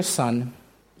 "Take your son,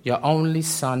 your only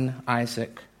son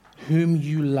Isaac, whom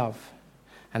you love,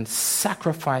 and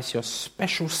sacrifice your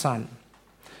special son."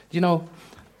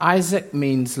 Isaac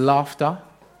means laughter.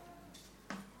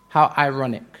 How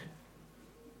ironic.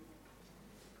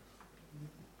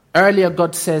 Earlier,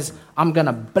 God says, "I'm going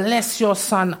to bless your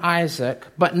son Isaac,"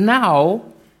 but now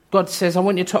God says, "I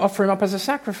want you to offer him up as a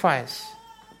sacrifice."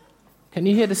 Can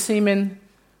you hear the seeming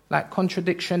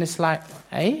contradiction? It's like,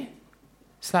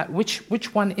 It's like,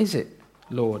 which one is it,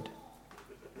 Lord?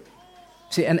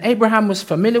 See, and Abraham was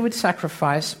familiar with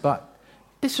sacrifice, but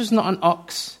this was not an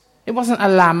ox. It wasn't a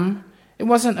lamb. It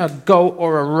wasn't a goat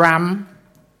or a ram.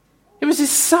 It was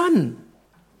his son.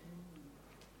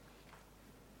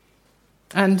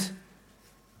 And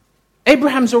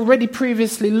Abraham's already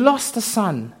previously lost a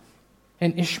son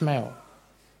in Ishmael.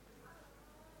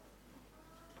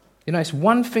 It's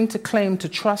one thing to claim to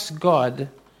trust God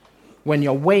when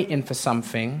you're waiting for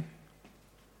something.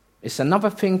 It's another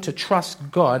thing to trust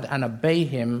God and obey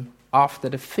him after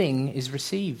the thing is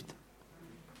received.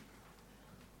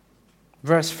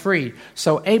 Verse 3,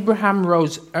 so Abraham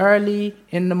rose early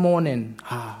in the morning.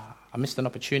 I missed an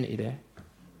opportunity there.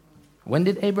 When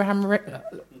did Abraham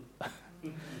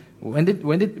when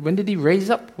did he raise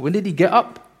up? When did he get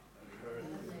up?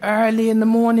 Early in the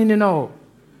morning,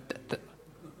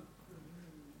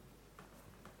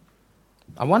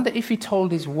 I wonder if he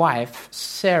told his wife,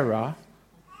 Sarah,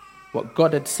 what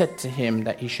God had said to him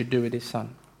that he should do with his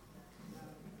son.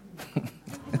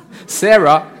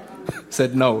 Sarah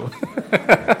said no.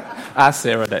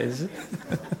 Sarah, that is.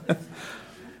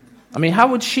 I mean, how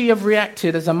would she have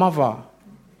reacted as a mother?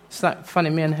 It's like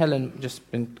funny, me and Helen just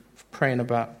been praying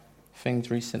about things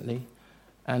recently,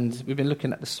 and we've been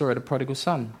looking at the story of the prodigal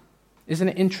son. Isn't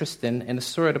it interesting, in the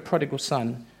story of the prodigal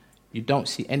son, you don't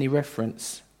see any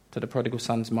reference to the prodigal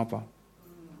son's mother.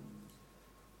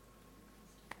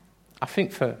 I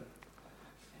think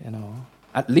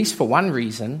at least for one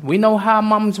reason, we know how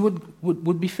mums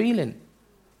would be feeling.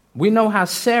 We know how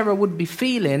Sarah would be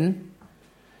feeling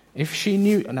if she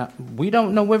knew. Now, we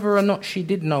don't know whether or not she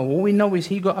did know. All we know is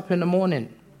he got up in the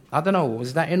morning. I don't know.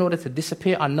 Was that in order to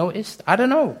disappear unnoticed? I don't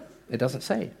know. It doesn't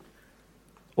say.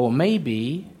 Or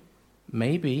maybe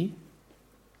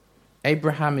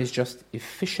Abraham is just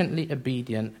efficiently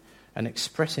obedient and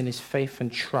expressing his faith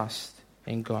and trust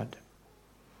in God.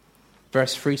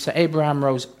 Verse 3, so Abraham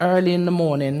rose early in the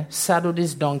morning, saddled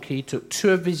his donkey, took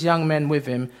 2 of his young men with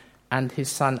him and his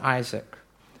son Isaac,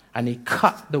 and he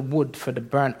cut the wood for the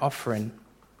burnt offering.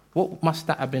 What must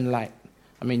that have been like?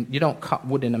 I mean, you don't cut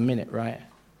wood in a minute, right?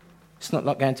 It's not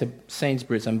like going to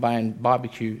Sainsbury's and buying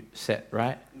barbecue set,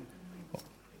 right?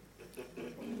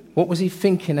 What was he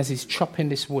thinking as he's chopping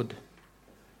this wood?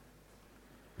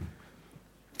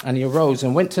 And he arose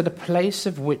and went to the place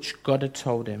of which God had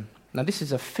told him. Now, this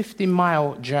is a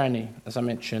 50-mile journey, as I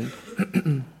mentioned.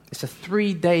 It's a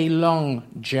 3-day long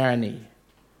journey.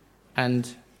 And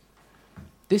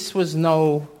this was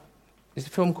is the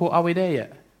film called Are We There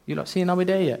Yet? You lot seen Are We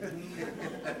There Yet?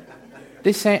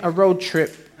 This ain't a road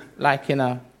trip like in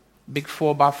a big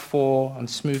 4x4 on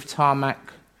smooth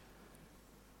tarmac,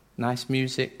 nice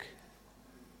music,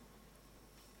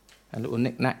 and little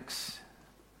knickknacks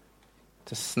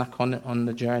to snack on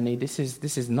the journey. This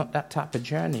is not that type of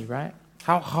journey, right?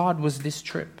 How hard was this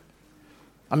trip?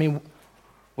 I mean,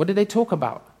 what did they talk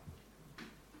about?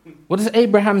 What does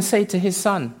Abraham say to his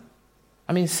son?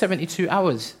 I mean, 72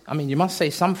 hours. I mean, you must say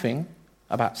something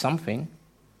about something.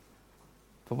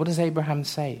 But what does Abraham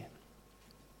say?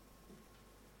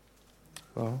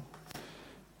 Well,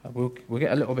 we'll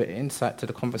get a little bit of insight to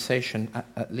the conversation,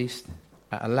 at least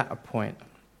at a latter point.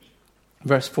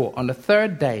 Verse 4, on the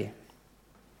third day,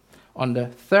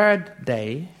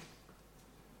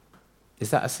 is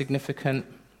that a significant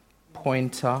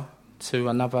pointer to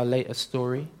another later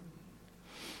story?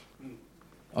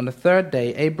 On the third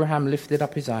day, Abraham lifted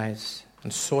up his eyes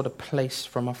and saw the place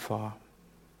from afar.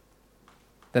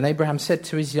 Then Abraham said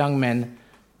to his young men,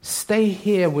 stay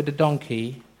here with the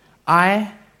donkey.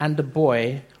 I and the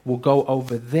boy will go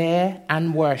over there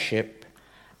and worship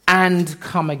and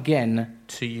come again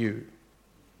to you.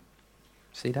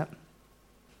 See that?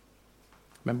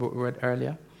 Remember what we read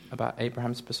earlier about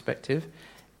Abraham's perspective?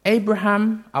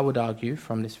 Abraham, I would argue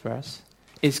from this verse,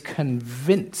 is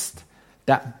convinced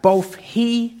that both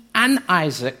he and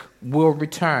Isaac will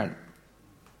return.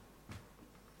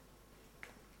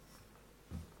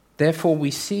 Therefore,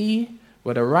 we see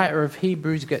where the writer of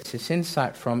Hebrews gets his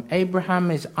insight from.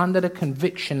 Abraham is under the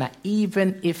conviction that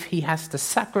even if he has to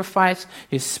sacrifice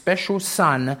his special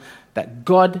son, that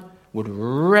God would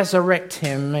resurrect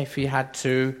him if he had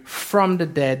to from the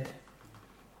dead.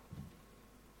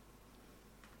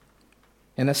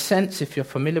 In a sense, if you're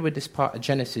familiar with this part of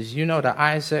Genesis, you know that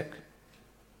Isaac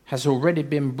has already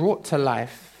been brought to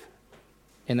life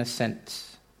in a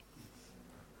sense.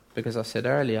 Because I said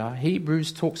earlier,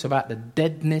 Hebrews talks about the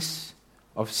deadness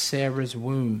of Sarah's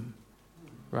womb,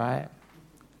 right?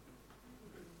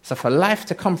 So for life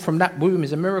to come from that womb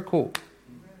is a miracle.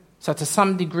 So to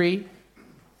some degree,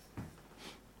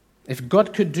 if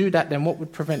God could do that, then what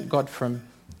would prevent God from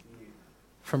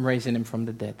raising him from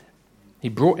the dead? He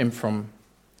brought him from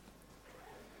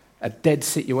a dead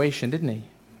situation, didn't he?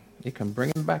 He can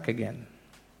bring him back again.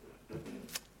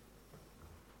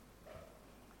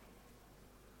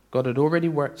 God had already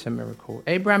worked a miracle.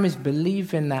 Abraham is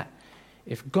believing that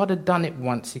if God had done it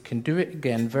once, he can do it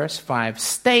again. Verse 5,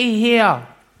 stay here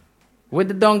with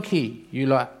the donkey. You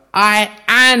lot, I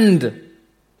and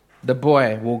the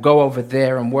boy will go over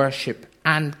there and worship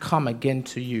and come again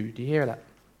to you. Do you hear that?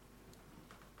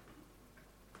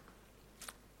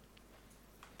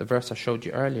 The verse I showed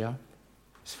you earlier.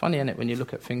 It's funny, isn't it, when you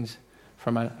look at things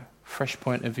from a fresh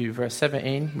point of view. Verse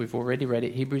 17, we've already read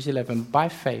it. Hebrews 11, by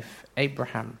faith,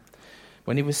 Abraham,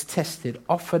 when he was tested,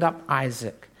 offered up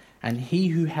Isaac, and he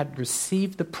who had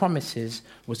received the promises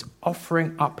was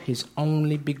offering up his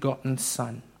only begotten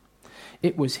son.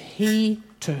 It was he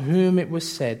to whom it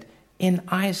was said, in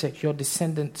Isaac your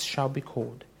descendants shall be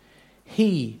called.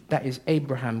 He, that is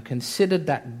Abraham, considered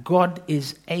that God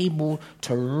is able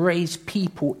to raise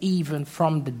people even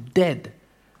from the dead,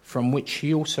 from which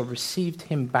he also received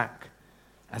him back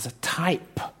as a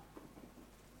type.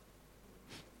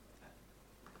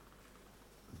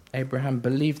 Abraham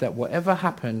believed that whatever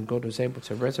happened, God was able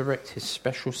to resurrect his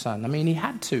special son. I mean, he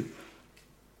had to,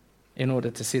 in order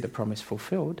to see the promise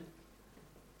fulfilled.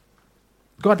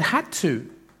 God had to,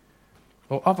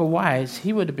 or otherwise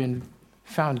he would have been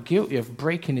found guilty of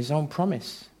breaking his own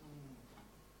promise.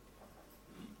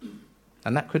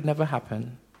 And that could never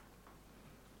happen.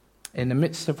 In the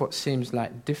midst of what seems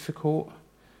like difficult,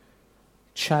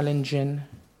 challenging,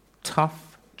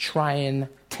 tough, trying,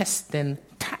 testing,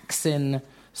 taxing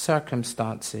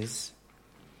circumstances,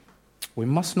 we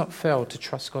must not fail to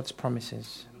trust God's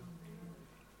promises,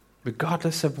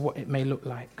 regardless of what it may look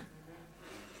like,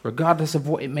 regardless of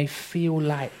what it may feel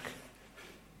like.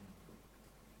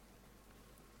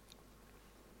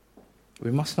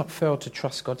 We must not fail to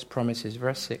trust God's promises.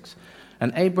 Verse 6.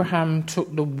 And Abraham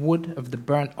took the wood of the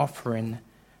burnt offering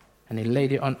and he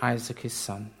laid it on Isaac his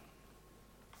son.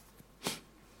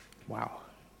 Wow.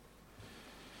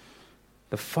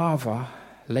 The father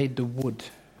laid the wood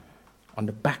on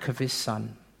the back of his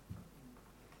son,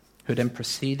 who then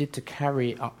proceeded to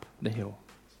carry it up the hill.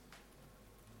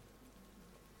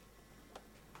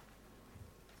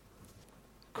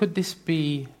 Could this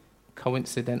be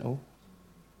coincidental?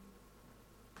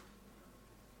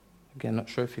 Again, not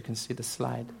sure if you can see the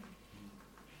slide.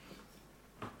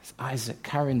 It's Isaac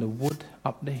carrying the wood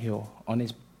up the hill on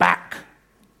his back.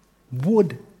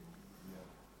 Wood.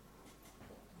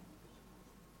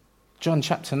 John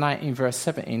chapter 19, verse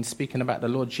 17, speaking about the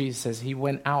Lord Jesus, says he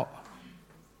went out.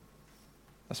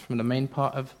 That's from the main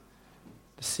part of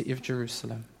the city of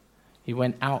Jerusalem. He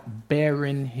went out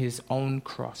bearing his own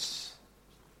cross,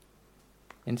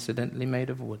 incidentally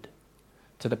made of wood,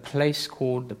 to the place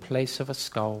called the place of a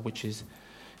skull, which is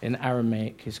in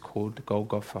Aramaic is called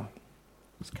Golgotha.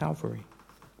 It's Calvary.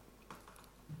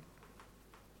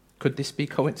 Could this be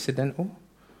coincidental?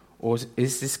 Or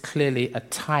is this clearly a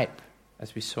type,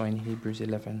 as we saw in Hebrews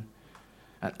 11,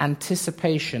 an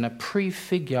anticipation, a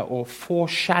prefigure or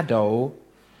foreshadow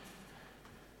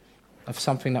of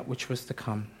something that which was to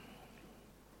come?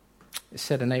 It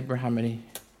said in Abraham,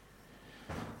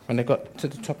 when they got to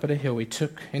the top of the hill, he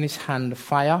took in his hand the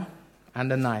fire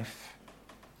and the knife,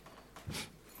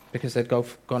 because they'd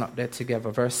gone up there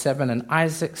together. Verse 7, and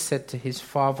Isaac said to his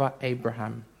father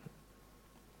Abraham.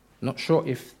 Not sure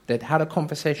if they'd had a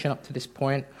conversation up to this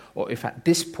point, or if at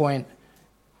this point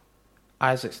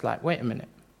Isaac's like, wait a minute.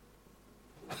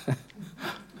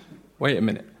 Wait a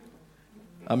minute.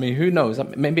 I mean, who knows?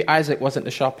 Maybe Isaac wasn't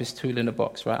the sharpest tool in the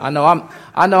box, right? I know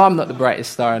I'm not the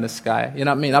brightest star in the sky. You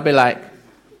know what I mean? I'll be like,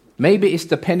 maybe it's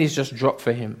the pennies just dropped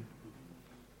for him.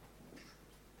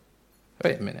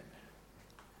 Wait a minute.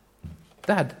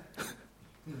 Dad.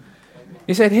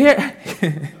 He said, here.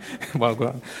 Well, go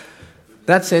on.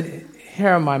 Dad said, here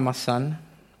am I, my son.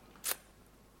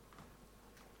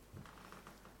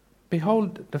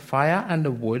 Behold the fire and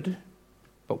the wood,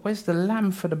 but where's the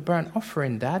lamb for the burnt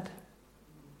offering, Dad?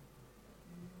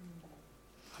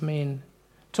 I mean,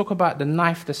 talk about the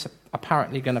knife that's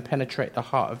apparently going to penetrate the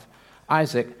heart of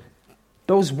Isaac.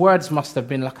 Those words must have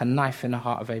been like a knife in the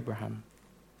heart of Abraham.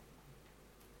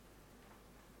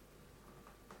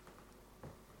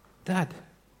 Dad,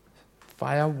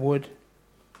 fire, wood.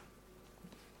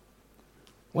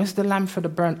 Where's the lamb for the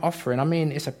burnt offering? I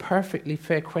mean, it's a perfectly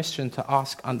fair question to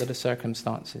ask under the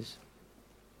circumstances.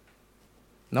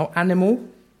 No animal.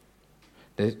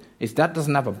 His dad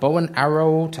doesn't have a bow and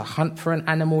arrow to hunt for an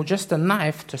animal, just a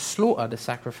knife to slaughter the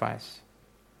sacrifice.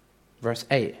 Verse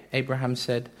 8, Abraham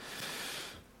said,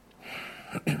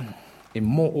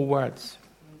 immortal words,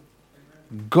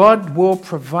 God will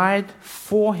provide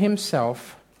for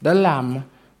himself the lamb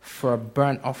for a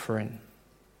burnt offering.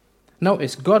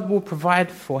 Notice, God will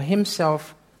provide for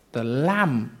himself the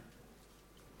lamb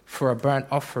for a burnt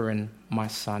offering, my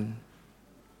son.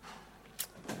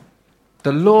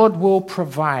 The Lord will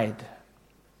provide.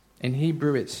 In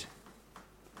Hebrew, it's,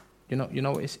 you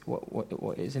know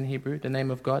what is in Hebrew, the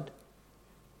name of God?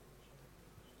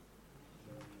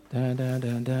 Da, da,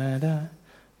 da, da, da.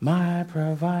 My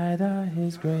provider,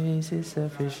 his grace is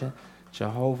sufficient.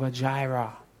 Jehovah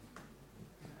Jireh.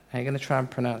 I ain't going to try and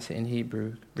pronounce it in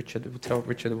Hebrew. Richard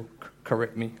will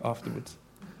correct me afterwards.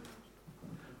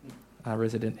 Our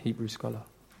resident Hebrew scholar.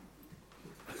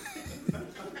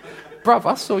 Bruv,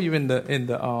 I saw you in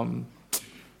the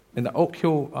Oak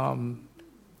Hill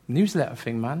newsletter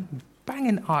thing, man.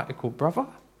 Banging article, brother.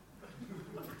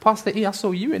 Pastor E, I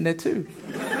saw you in there too.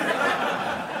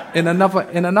 in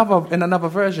another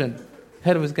version.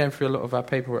 Heather was going through a lot of our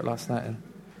paperwork last night. And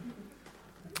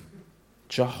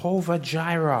Jehovah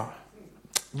Jireh.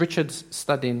 Richard's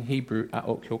studying Hebrew at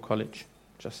Oak Hill College,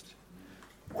 just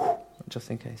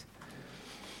in case.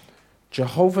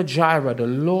 Jehovah Jireh, the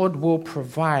Lord will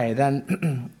provide.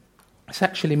 And it's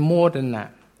actually more than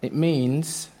that. It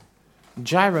means,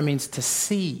 Jireh means to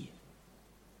see.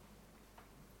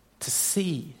 To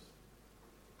see.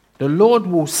 The Lord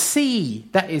will see,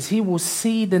 that is, he will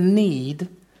see the need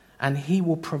and he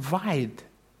will provide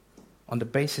on the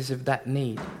basis of that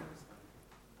need.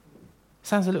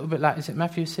 Sounds a little bit like, is it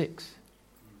Matthew 6?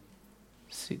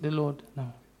 Seek the Lord.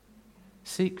 No.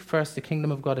 Seek first the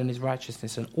kingdom of God and his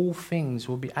righteousness, and all things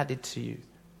will be added to you. You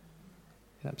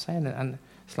know what I'm saying? And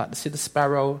it's like the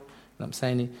sparrow. You know what I'm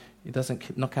saying? He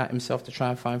doesn't knock out himself to try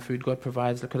and find food. God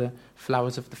provides. Look at the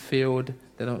flowers of the field.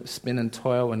 They don't spin and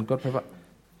toil, and God provides.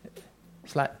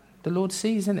 It's like the Lord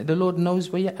sees, isn't it? The Lord knows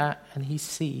where you're at, and he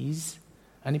sees,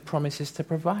 and he promises to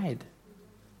provide.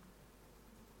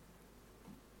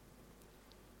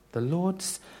 The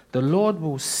Lord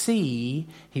will see,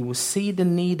 he will see the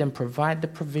need and provide the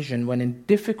provision when in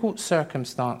difficult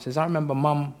circumstances. I remember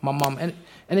my mum,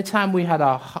 anytime we had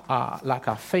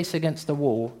our face against the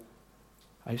wall,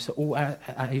 I used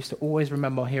to always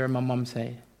remember hearing my mum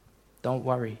say, "Don't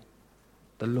worry,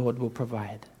 the Lord will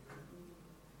provide."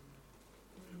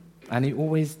 And he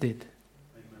always did.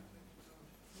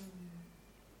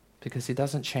 Because he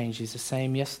doesn't change. He's the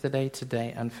same yesterday,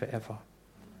 today, and forever.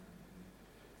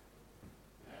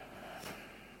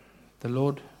 The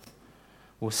Lord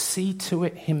will see to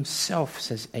it himself,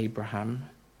 says Abraham.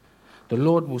 The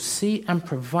Lord will see and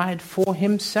provide for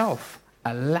himself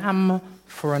a lamb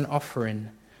for an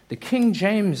offering. The King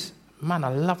James, man, I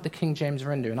love the King James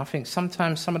rendering. I think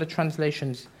sometimes some of the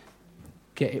translations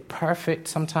get it perfect.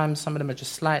 Sometimes some of them are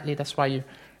just slightly. That's why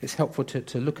it's helpful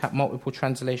to look at multiple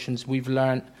translations. We've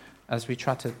learned as we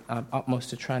try to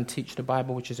utmost to try and teach the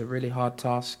Bible, which is a really hard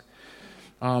task.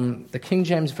 The King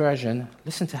James Version,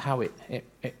 listen to how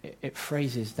it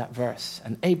phrases that verse.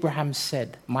 And Abraham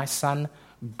said, "My son,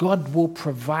 God will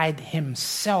provide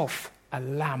himself a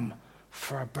lamb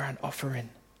for a burnt offering."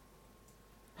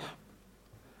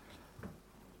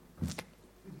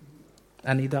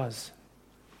 And he does.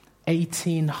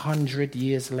 1800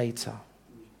 years later.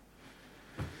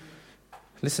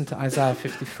 Listen to Isaiah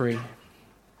 53.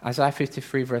 Isaiah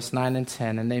 53, verse 9 and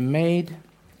 10. And they made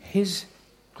his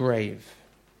grave,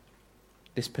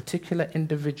 this particular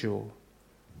individual,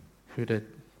 who the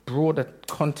broader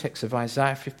context of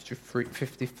Isaiah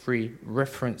 53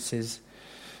 references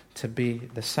to be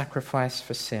the sacrifice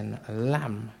for sin, a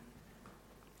lamb.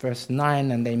 Verse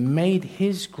 9, and they made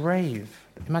his grave.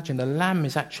 Imagine, the lamb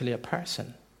is actually a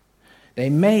person. They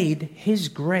made his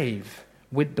grave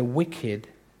with the wicked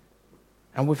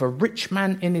and with a rich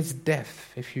man in his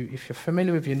death. If you're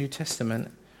familiar with your New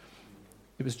Testament,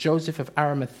 it was Joseph of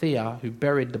Arimathea who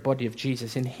buried the body of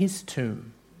Jesus in his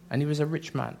tomb, and he was a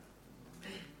rich man.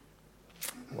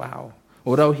 Wow.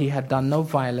 Although he had done no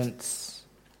violence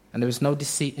and there was no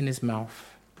deceit in his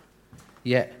mouth,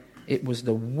 yet it was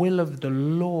the will of the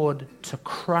Lord to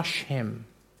crush him.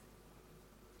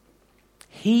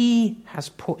 He has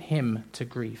put him to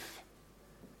grief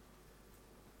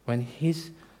when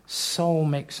his soul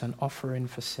makes an offering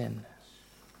for sin.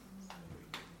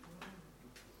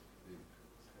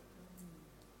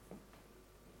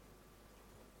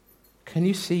 Can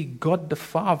you see God the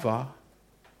Father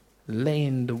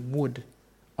laying the wood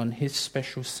on his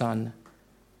special son,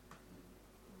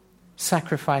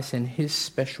 sacrificing his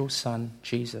special son,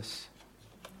 Jesus?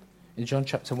 In John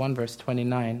chapter 1, verse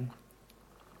 29,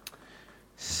 it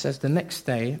says the next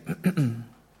day,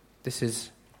 this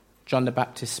is John the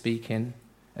Baptist speaking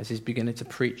as he's beginning to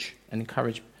preach and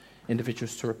encourage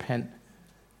individuals to repent,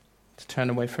 to turn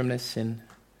away from their sin,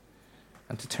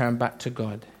 and to turn back to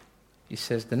God. He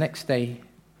says, the next day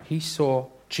he saw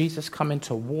Jesus coming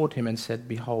toward him and said,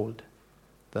 "Behold,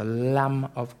 the Lamb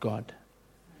of God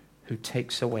who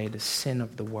takes away the sin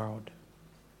of the world."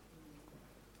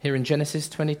 Here in Genesis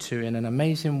 22, in an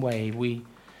amazing way, we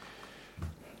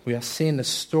are seeing the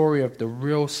story of the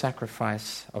real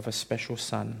sacrifice of a special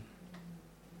son.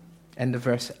 End of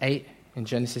verse 8 in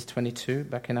Genesis 22,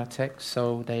 back in our text.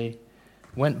 So they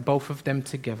went, both of them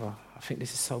together. I think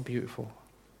this is so beautiful.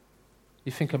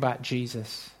 You think about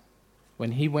Jesus.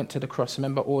 When he went to the cross,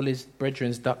 remember all his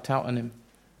brethren ducked out on him.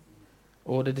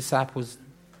 All the disciples,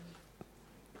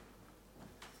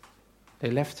 they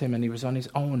left him and he was on his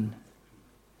own.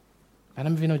 I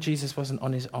don't even know Jesus wasn't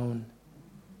on his own.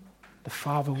 The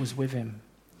Father was with him.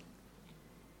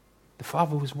 The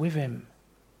Father was with him.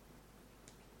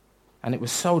 And it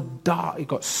was so dark, it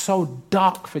got so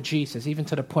dark for Jesus, even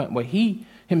to the point where he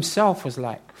himself was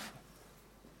like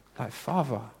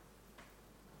Father,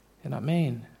 you know what I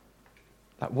mean?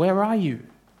 Like, where are you?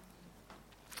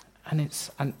 And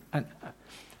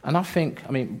I think,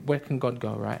 where can God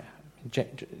go, right?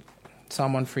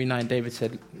 Psalm 139, David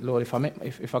said, "Lord, if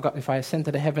I ascend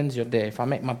to the heavens, you're there. If I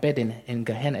make my bed in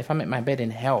Gehenna, if I make my bed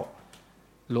in hell,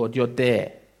 Lord, you're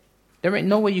there." There ain't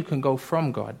nowhere you can go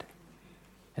from God.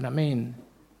 You know what I mean?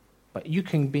 But you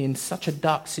can be in such a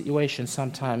dark situation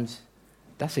sometimes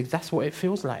That's what it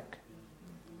feels like.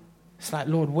 It's like,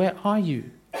 Lord, where are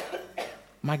you?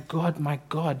 My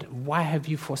God, why have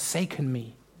you forsaken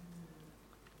me?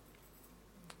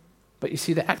 But you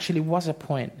see, there actually was a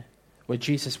point where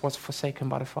Jesus was forsaken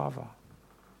by the Father,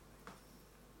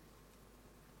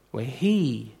 where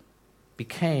he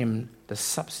became the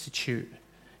substitute.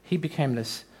 He became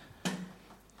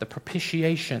the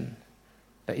propitiation.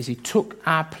 That is, he took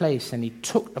our place and he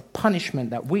took the punishment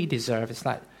that we deserve. It's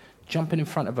like jumping in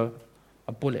front of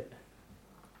a bullet.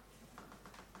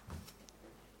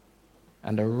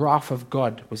 And the wrath of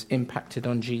God was impacted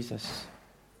on Jesus.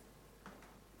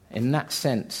 In that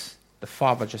sense, the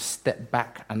Father just stepped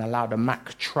back and allowed a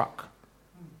Mack truck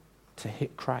to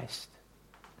hit Christ.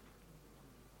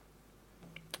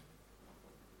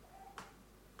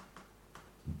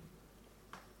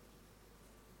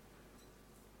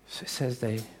 So it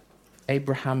says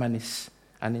Abraham and his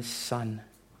son,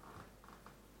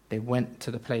 they went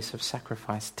to the place of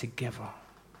sacrifice together.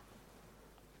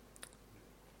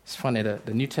 It's funny,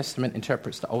 the New Testament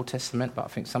interprets the Old Testament, but I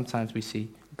think sometimes we see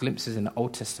glimpses in the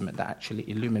Old Testament that actually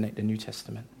illuminate the New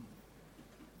Testament.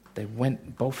 They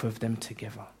went, both of them,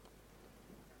 together.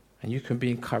 And you can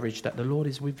be encouraged that the Lord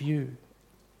is with you.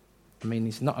 I mean,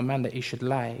 he's not a man that he should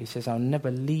lie. He says, I'll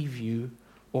never leave you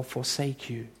or forsake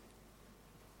you.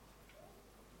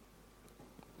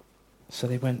 So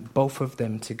they went, both of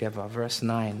them, together. Verse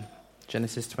 9,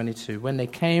 Genesis 22. When they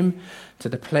came to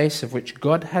the place of which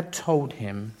God had told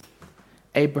him,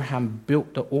 Abraham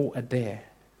built the altar there.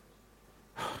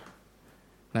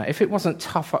 Now, if it wasn't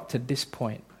tough up to this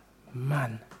point,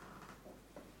 man,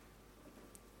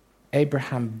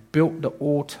 Abraham built the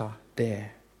altar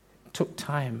there. It took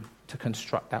time to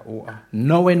construct that altar,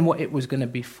 knowing what it was going to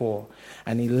be for.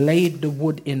 And he laid the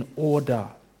wood in order.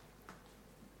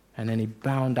 And then he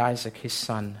bound Isaac, his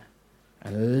son,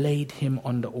 and laid him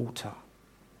on the altar,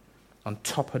 on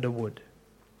top of the wood.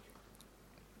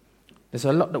 There's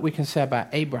a lot that we can say about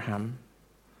Abraham,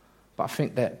 but I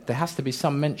think that there has to be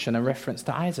some mention and reference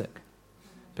to Isaac.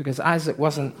 Because Isaac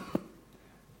wasn't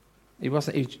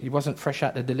fresh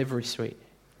out the delivery suite.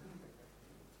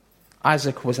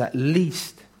 Isaac was at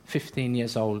least 15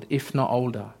 years old, if not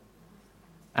older.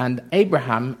 And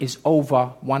Abraham is over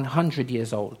 100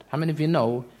 years old. How many of you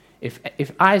know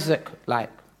if Isaac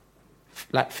like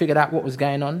figured out what was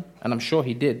going on, and I'm sure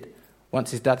he did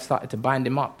once his dad started to bind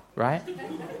him up, right?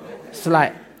 So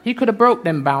like he could have broke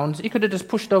them bounds. He could have just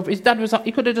pushed over. His dad was up.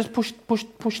 He could have just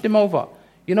pushed him over.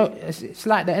 You know, it's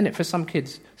like that, isn't it, for some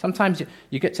kids? Sometimes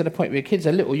you get to the point where your kids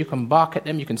are little, you can bark at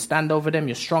them, you can stand over them,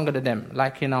 you're stronger than them,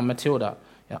 like in Matilda.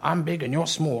 You know, I'm big and you're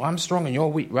small, I'm strong and you're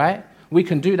weak, right? We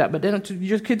can do that, but then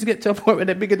your kids get to a point where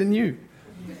they're bigger than you.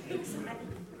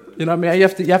 You know what I mean?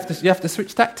 You have to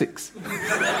switch tactics.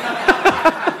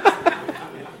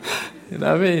 You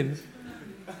know what I mean?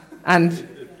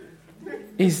 And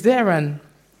he's there and,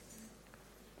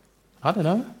 I don't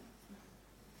know,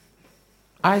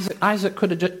 Isaac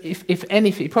could have just, if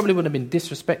anything, he probably would have been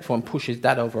disrespectful and pushed his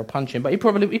dad over or punch him, but he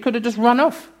could have just run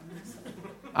off.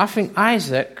 I think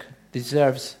Isaac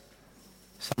deserves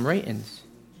some ratings.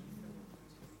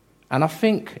 And I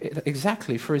think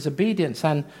exactly for his obedience,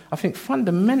 and I think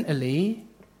fundamentally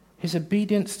his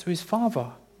obedience to his father.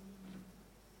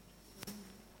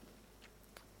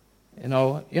 You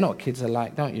know what kids are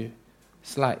like, don't you?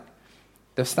 It's like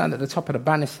they'll stand at the top of the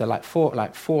banister like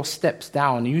four steps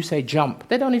down, and you say jump.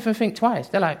 They don't even think twice.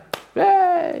 They're like,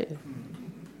 hey!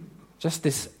 Just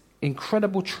this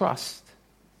incredible trust.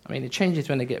 I mean, it changes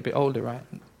when they get a bit older, right?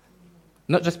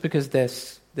 Not just because they're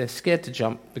scared to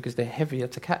jump, because they're heavier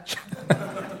to catch.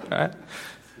 Right?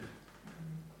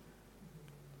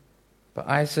 But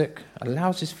Isaac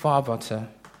allows his father to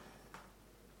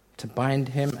bind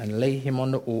him and lay him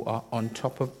on the altar on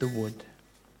top of the wood.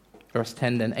 Verse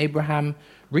 10, then Abraham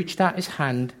reached out his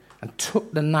hand and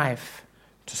took the knife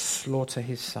to slaughter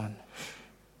his son.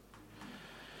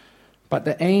 But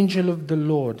the angel of the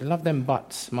Lord, I love them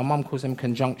buts. My mum calls them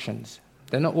conjunctions.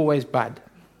 They're not always bad.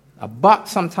 A but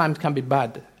sometimes can be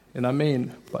bad, you know what I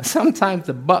mean? But sometimes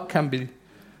the but can be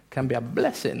a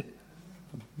blessing.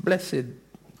 A blessed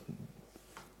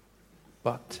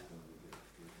but.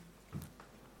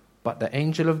 But the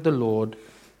angel of the Lord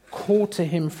called to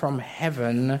him from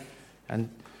heaven. And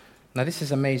now this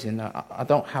is amazing. I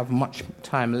don't have much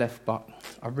time left, but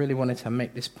I really wanted to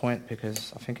make this point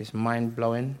because I think it's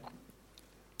mind-blowing.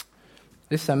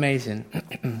 This is amazing.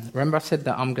 Remember I said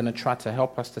that I'm going to try to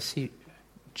help us to see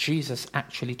Jesus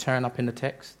actually turn up in the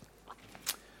text?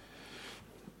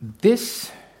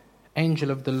 This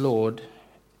angel of the Lord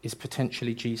is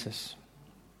potentially Jesus.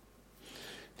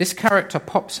 This character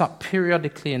pops up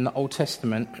periodically in the Old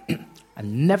Testament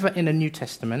and never in the New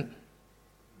Testament,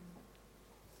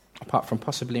 apart from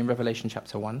possibly in Revelation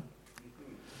chapter 1.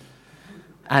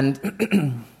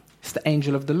 And it's the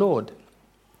angel of the Lord.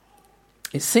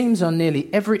 It seems on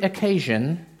nearly every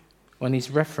occasion when he's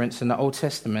referenced in the Old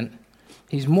Testament,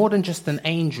 he's more than just an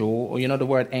angel, or you know the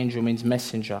word angel means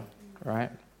messenger, right?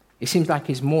 It seems like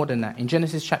he's more than that. In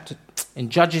Judges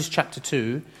chapter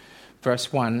 2,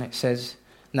 verse 1, it says,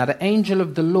 "Now the angel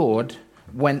of the Lord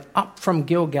went up from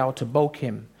Gilgal to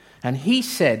Bochim, and he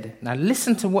said," now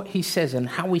listen to what he says and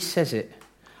how he says it,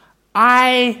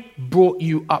 "I brought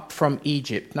you up from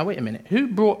Egypt." Now wait a minute, who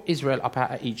brought Israel up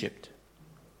out of Egypt?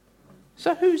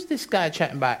 So who's this guy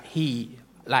chatting about he,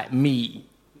 like me,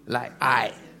 like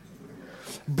I?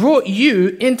 "Brought you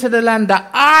into the land that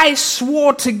I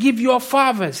swore to give your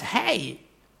fathers." Hey,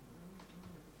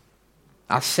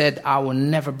 I said I will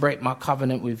never break my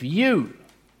covenant with you.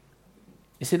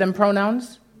 You see them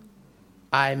pronouns?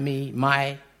 I, me,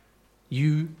 my,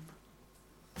 you.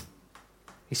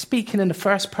 He's speaking in the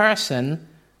first person.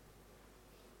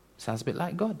 Sounds a bit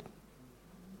like God.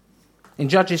 In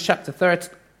Judges chapter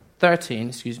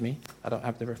 13, I don't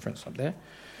have the reference up there.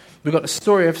 We've got the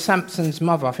story of Samson's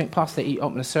mother. I think Pastor E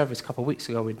opened a service a couple of weeks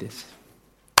ago with this.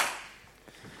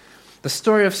 The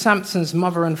story of Samson's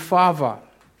mother and father.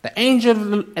 The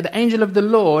angel of the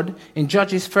Lord in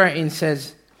Judges 13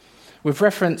 says, with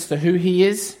reference to who he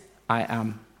is, I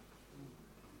am.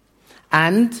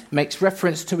 And makes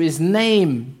reference to his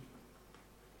name.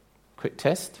 Quick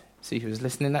test. See who was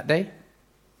listening that day.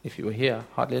 If you were here.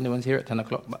 Hardly anyone's here at 10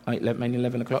 o'clock, but maybe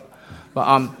 11 o'clock.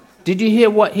 But did you hear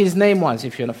what his name was,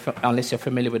 unless you're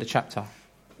familiar with the chapter?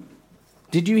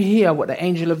 Did you hear what the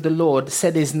angel of the Lord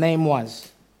said his name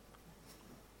was?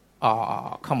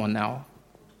 Come on now.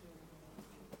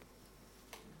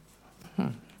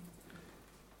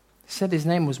 Said his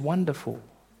name was Wonderful.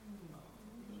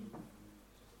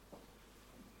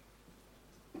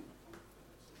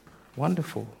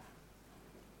 Wonderful.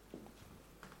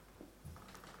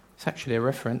 It's actually a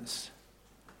reference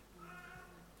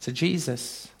to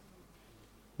Jesus.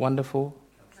 Wonderful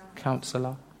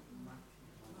Counselor.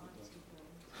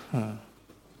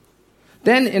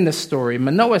 Then in the story,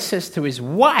 Manoah says to his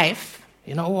wife,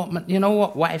 you know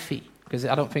what, wifey? Because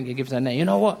I don't think he gives her name. You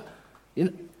know what?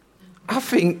 I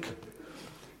think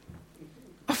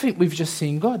we've just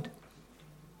seen God,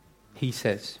 he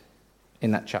says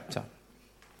in that chapter.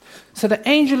 So the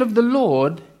angel of the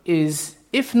Lord is,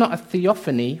 if not a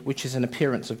theophany, which is an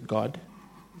appearance of God,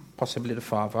 possibly the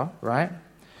Father, right?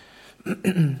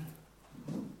 The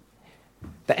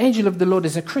angel of the Lord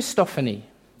is a Christophany,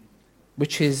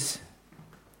 which is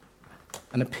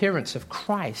an appearance of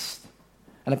Christ,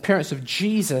 an appearance of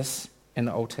Jesus in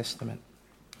the Old Testament.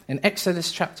 In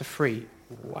Exodus chapter 3,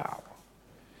 wow.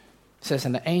 It says,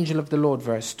 "And the angel of the Lord,"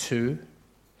 verse 2,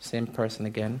 same person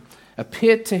again,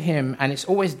 "appeared to him," and it's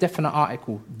always definite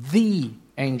article, "the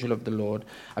angel of the Lord,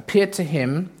 appeared to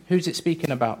him." Who's it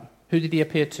speaking about? Who did he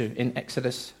appear to in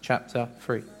Exodus chapter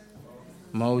 3?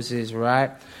 Moses,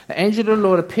 right? The angel of the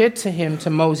Lord appeared to him, to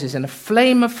Moses, in a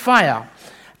flame of fire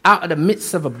out of the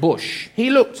midst of a bush. He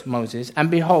looked, Moses,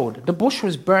 and behold, the bush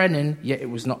was burning, yet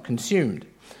it was not consumed.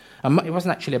 It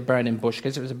wasn't actually a burning bush,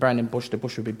 because if it was a burning bush, the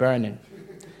bush would be burning.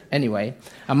 Anyway,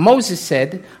 and Moses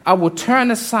said, "I will turn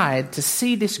aside to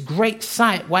see this great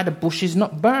sight, why the bush is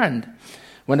not burned."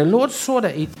 When the Lord saw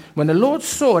that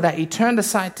he turned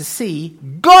aside to see,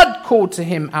 God called to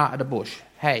him out of the bush,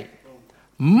 "Hey,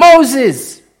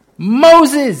 Moses,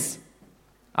 Moses."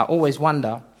 I always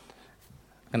wonder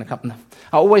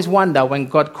when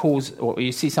God calls, or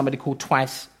you see somebody called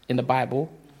twice in the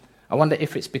Bible, I wonder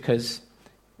if it's because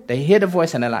they hear the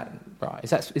voice and they're like, "Bro, is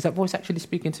that voice actually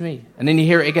speaking to me?" And then you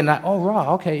hear it again, like, "Oh, right,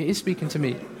 okay, it is speaking to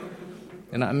me."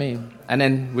 You know what I mean? And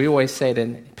then we always say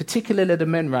then, particularly the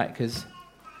men, right, because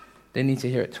they need to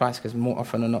hear it twice, because more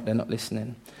often than not, they're not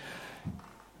listening.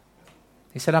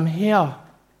 He said, "I'm here,"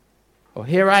 or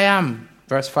 "Here I am."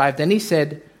 Verse 5, then he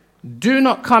said, "Do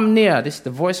not come near." This is the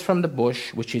voice from the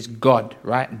bush, which is God,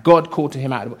 right? God called to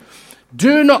him out of the bush.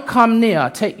 "Do not come near.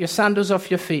 Take your sandals off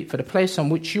your feet, for the place on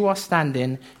which you are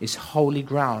standing is holy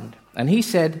ground." And he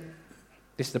said,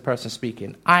 this is the person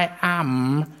speaking, "I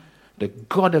am the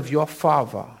God of your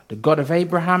father, the God of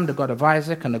Abraham, the God of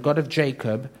Isaac, and the God of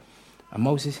Jacob." And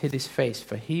Moses hid his face,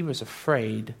 for he was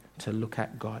afraid to look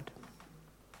at God.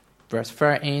 Verse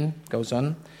 13 goes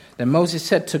on. Then Moses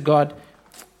said to God,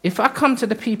 "If I come to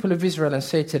the people of Israel and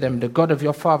say to them, 'The God of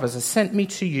your fathers has sent me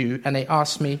to you,' and they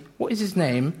ask me, 'What is his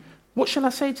name?' what shall I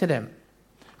say to them?"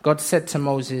 God said to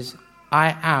Moses,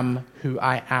 "I am who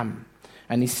I am."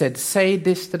 And he said, say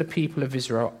this to the people of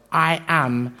Israel, I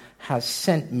am has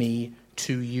sent me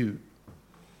to you.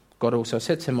 God also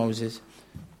said to Moses,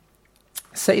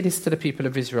 say this to the people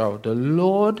of Israel, the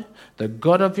Lord, the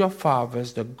God of your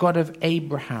fathers, the God of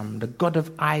Abraham, the God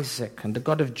of Isaac, and the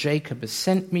God of Jacob has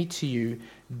sent me to you.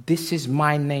 This is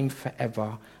my name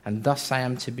forever, and thus I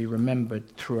am to be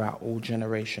remembered throughout all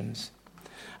generations.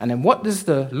 And then what does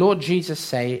the Lord Jesus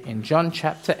say in John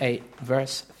chapter 8,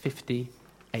 verse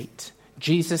 58?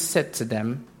 Jesus said to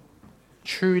them,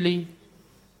 truly,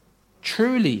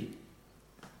 truly,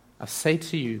 I say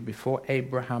to you, before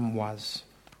Abraham was.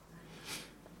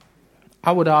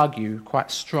 I would argue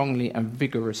quite strongly and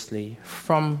vigorously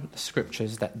from the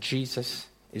scriptures that Jesus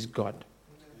is God.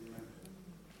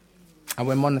 And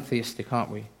we're monotheistic,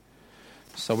 aren't we?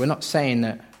 So we're not saying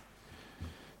that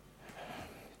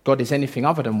God is anything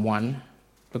other than one,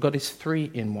 but God is three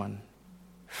in one.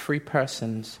 Three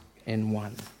persons in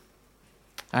one.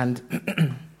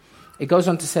 And it goes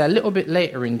on to say a little bit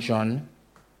later in John,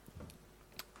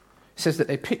 it says that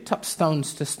they picked up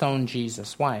stones to stone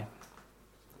Jesus. Why?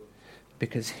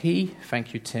 Because he,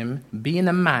 thank you Tim, being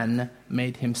a man,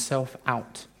 made himself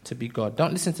out to be God.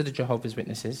 Don't listen to the Jehovah's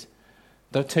Witnesses.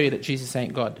 They'll tell you that Jesus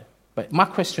ain't God. But my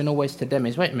question always to them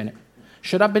is, wait a minute,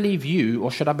 should I believe you or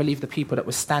should I believe the people that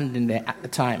were standing there at the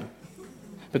time?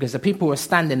 Because the people who were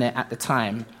standing there at the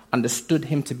time understood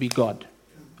him to be God.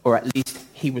 Or at least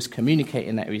he was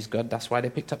communicating that he's God. That's why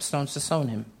they picked up stones to stone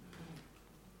him.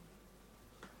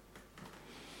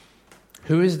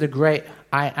 Who is the great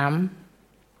I am?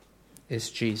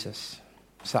 Is Jesus.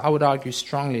 So I would argue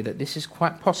strongly that this is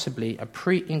quite possibly a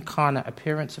pre-incarnate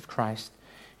appearance of Christ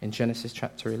in Genesis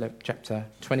chapter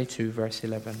 22, verse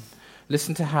 11.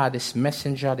 Listen to how this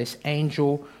messenger, this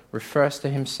angel, refers to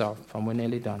himself, and we're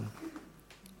nearly done.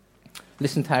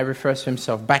 Listen to how he refers to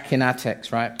himself back in our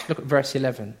text, right? Look at verse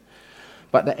 11.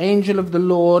 But the angel of the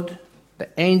Lord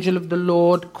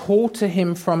called to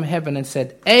him from heaven and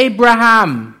said,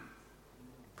 Abraham,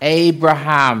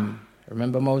 Abraham.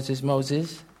 Remember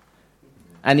Moses?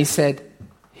 And he said,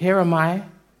 here am I.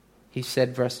 He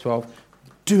said, verse 12,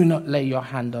 do not lay your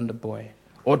hand on the boy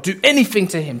or do anything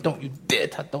to him. Don't you dare,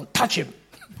 don't touch him.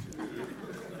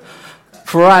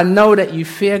 For I know that you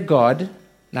fear God.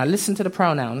 Now listen to the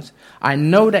pronouns. I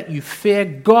know that you fear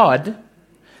God,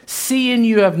 seeing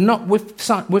you have not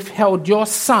withheld your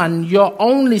son, your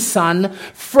only son,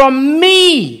 from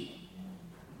me.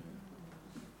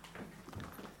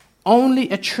 Only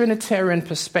a Trinitarian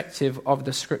perspective of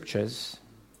the scriptures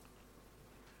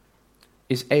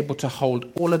is able to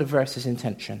hold all of the verses in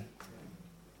tension.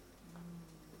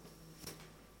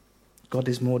 God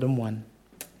is more than one,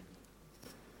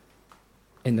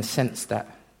 in the sense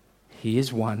that he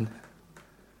is one,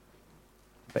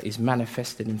 but is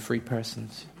manifested in three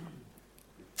persons.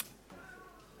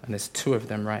 And there's two of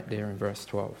them right there in verse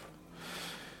 12.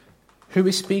 Who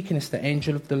is speaking is the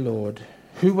angel of the Lord.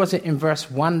 Who was it in verse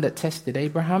 1 that tested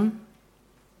Abraham?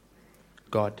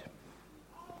 God.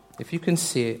 If you can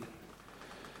see it,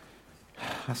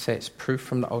 I say it's proof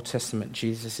from the Old Testament.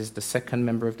 Jesus is the second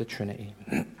member of the Trinity.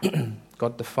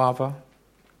 God the Father,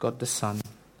 God the Son,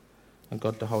 and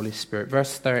God the Holy Spirit.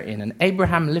 Verse 13, and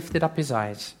Abraham lifted up his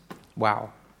eyes.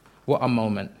 Wow, what a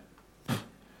moment.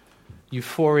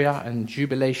 Euphoria and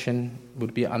jubilation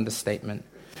would be an understatement.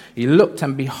 He looked,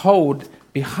 and behold,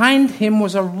 behind him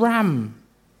was a ram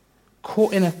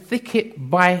caught in a thicket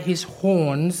by his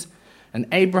horns. And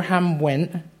Abraham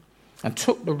went and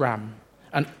took the ram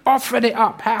and offered it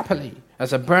up happily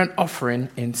as a burnt offering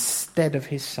instead of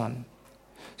his son.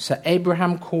 So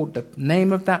Abraham called the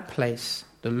name of that place,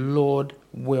 the Lord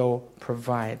will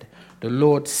provide. The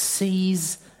Lord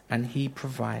sees and he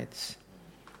provides.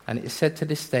 And it is said to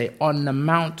this day, on the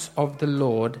mount of the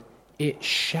Lord it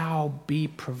shall be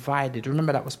provided.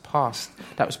 Remember, that was past.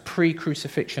 That was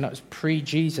pre-crucifixion. That was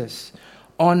pre-Jesus.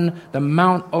 On the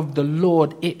mount of the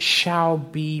Lord it shall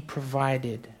be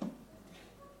provided.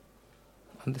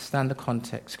 Understand the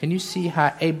context. Can you see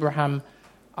how Abraham,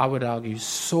 I would argue,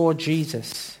 saw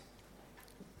Jesus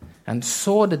and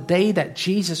saw the day that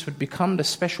Jesus would become the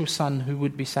special son who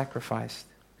would be sacrificed?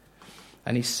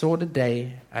 And he saw the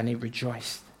day and he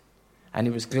rejoiced and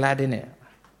he was glad in it.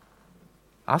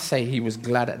 I say he was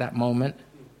glad at that moment.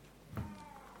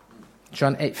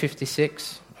 John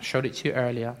 8:56, I showed it to you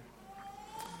earlier,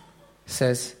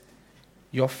 says,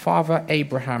 your father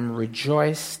Abraham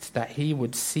rejoiced that he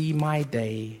would see my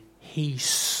day. He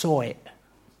saw it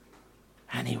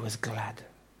and he was glad.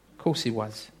 Of course he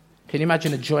was. Can you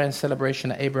imagine the joy and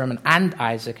celebration that Abraham and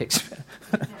Isaac,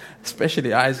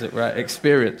 especially Isaac, right,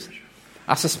 experienced?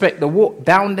 I suspect the walk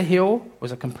down the hill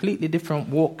was a completely different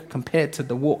walk compared to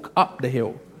the walk up the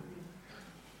hill.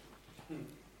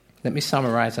 Let me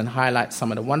summarize and highlight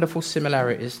some of the wonderful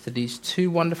similarities to these two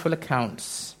wonderful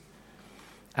accounts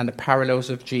and the parallels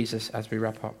of Jesus as we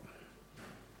wrap up.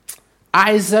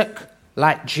 Isaac,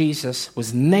 like Jesus,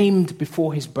 was named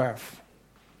before his birth.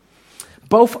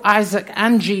 Both Isaac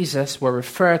and Jesus were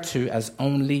referred to as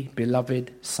only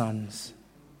beloved sons.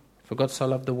 For God so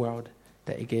loved the world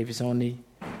that he gave his only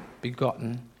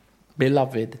begotten,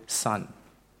 beloved son.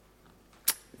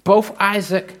 Both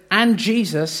Isaac and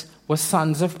Jesus were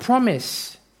sons of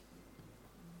promise.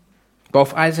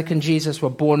 Both Isaac and Jesus were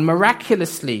born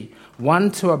miraculously, one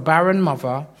to a barren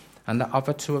mother and the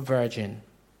other to a virgin.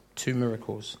 Two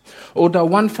miracles. Although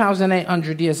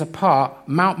 1,800 years apart,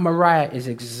 Mount Moriah is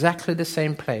exactly the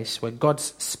same place where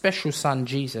God's special son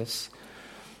Jesus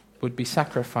would be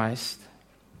sacrificed.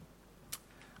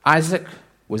 Isaac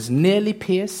was nearly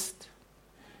pierced.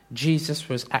 Jesus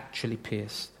was actually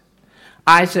pierced.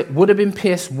 Isaac would have been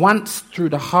pierced once through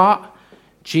the heart.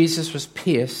 Jesus was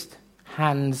pierced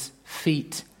hands,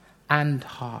 feet, and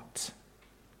heart.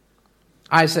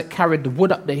 Isaac carried the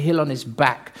wood up the hill on his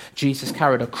back. Jesus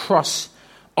carried a cross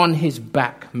on his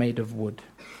back made of wood.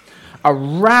 A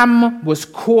ram was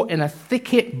caught in a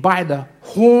thicket by the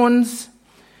horns.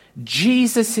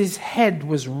 Jesus' head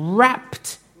was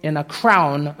wrapped in a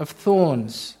crown of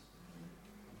thorns.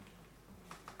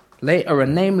 Later, a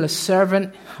nameless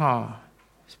servant.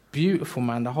 It's beautiful,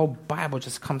 man. The whole Bible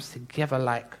just comes together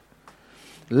like.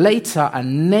 Later, a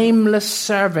nameless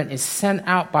servant is sent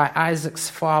out by Isaac's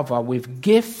father with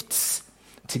gifts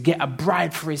to get a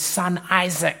bride for his son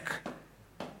Isaac.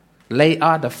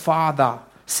 Later, the father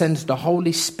sends the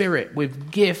Holy Spirit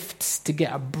with gifts to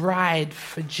get a bride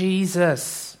for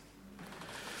Jesus.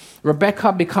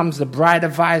 Rebecca becomes the bride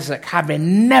of Isaac,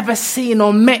 having never seen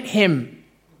or met him.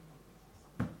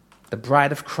 The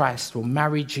bride of Christ will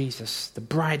marry Jesus, the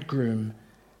bridegroom,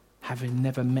 having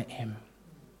never met him.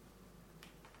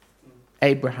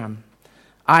 Abraham,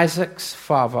 Isaac's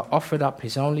father, offered up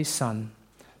his only son,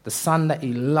 the son that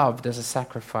he loved, as a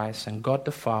sacrifice, and God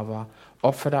the Father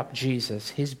offered up Jesus,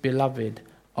 his beloved,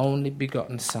 only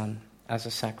begotten son, as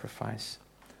a sacrifice.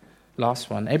 Last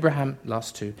one,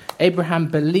 last two. Abraham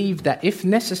believed that if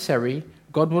necessary,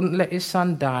 God wouldn't let his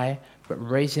son die, but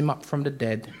raise him up from the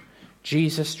dead.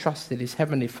 Jesus trusted his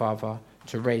heavenly Father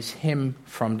to raise him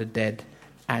from the dead,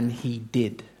 and he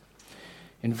did.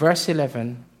 In verse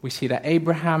 11, we see that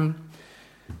Abraham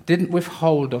didn't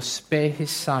withhold or spare his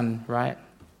son, right?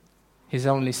 His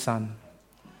only son,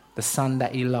 the son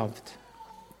that he loved.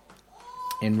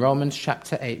 In Romans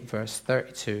chapter 8, verse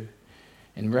 32,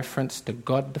 in reference to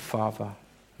God the Father,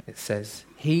 it says,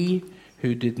 "He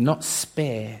who did not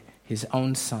spare his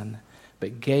own son,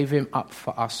 but gave him up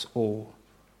for us all,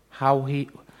 how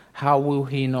will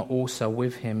he not also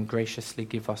with him graciously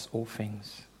give us all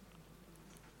things?"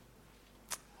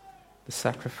 The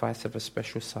sacrifice of a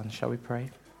special son. Shall we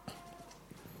pray?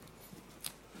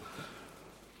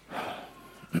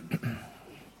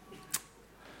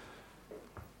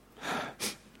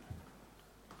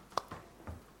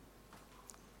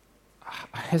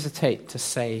 I hesitate to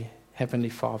say Heavenly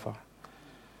Father.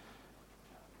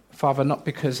 Father, not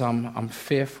because I'm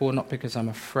fearful, not because I'm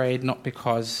afraid, not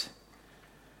because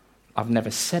I've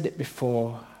never said it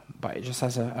before, but it just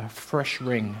has a fresh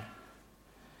ring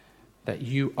that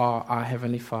you are our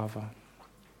Heavenly Father.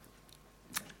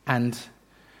 And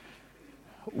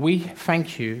we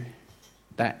thank you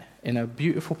that in a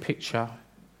beautiful picture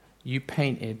you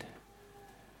painted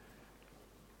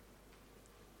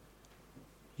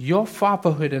your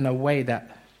fatherhood in a way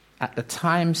that at the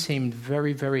time seemed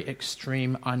very, very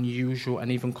extreme, unusual,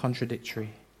 and even contradictory.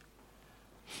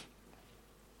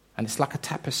 And it's like a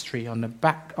tapestry on the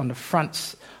back of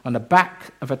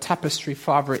a tapestry,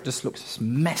 Father, it just looks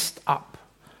messed up.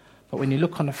 But when you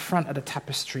look on the front of the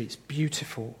tapestry, it's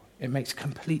beautiful. It makes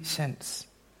complete sense.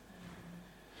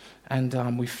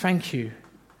 And we thank you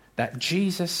that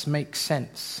Jesus makes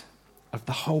sense of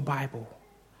the whole Bible.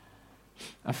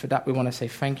 And for that, we want to say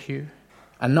thank you.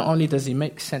 And not only does he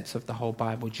make sense of the whole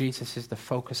Bible, Jesus is the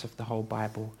focus of the whole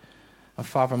Bible. And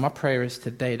Father, my prayer is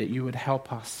today that you would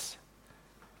help us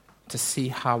to see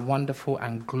how wonderful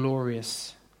and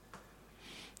glorious,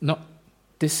 not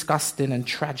disgusting and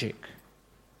tragic,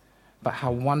 but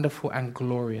how wonderful and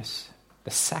glorious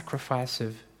the sacrifice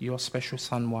of your special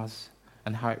son was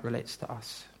and how it relates to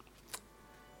us.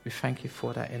 We thank you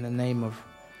for that in the name of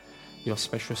your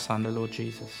special son, the Lord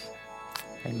Jesus.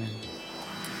 Amen.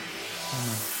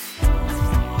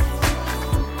 Amen.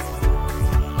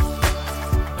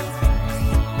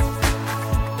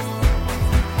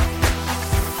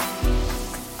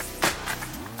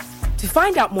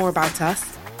 find out more about us,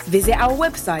 visit our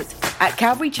website at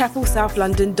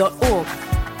calvarychapelsouth.london.org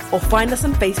or find us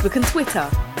on Facebook and Twitter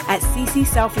at CC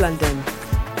South London.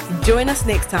 Join us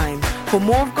next time for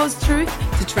more of God's truth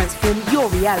to transform your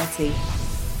reality.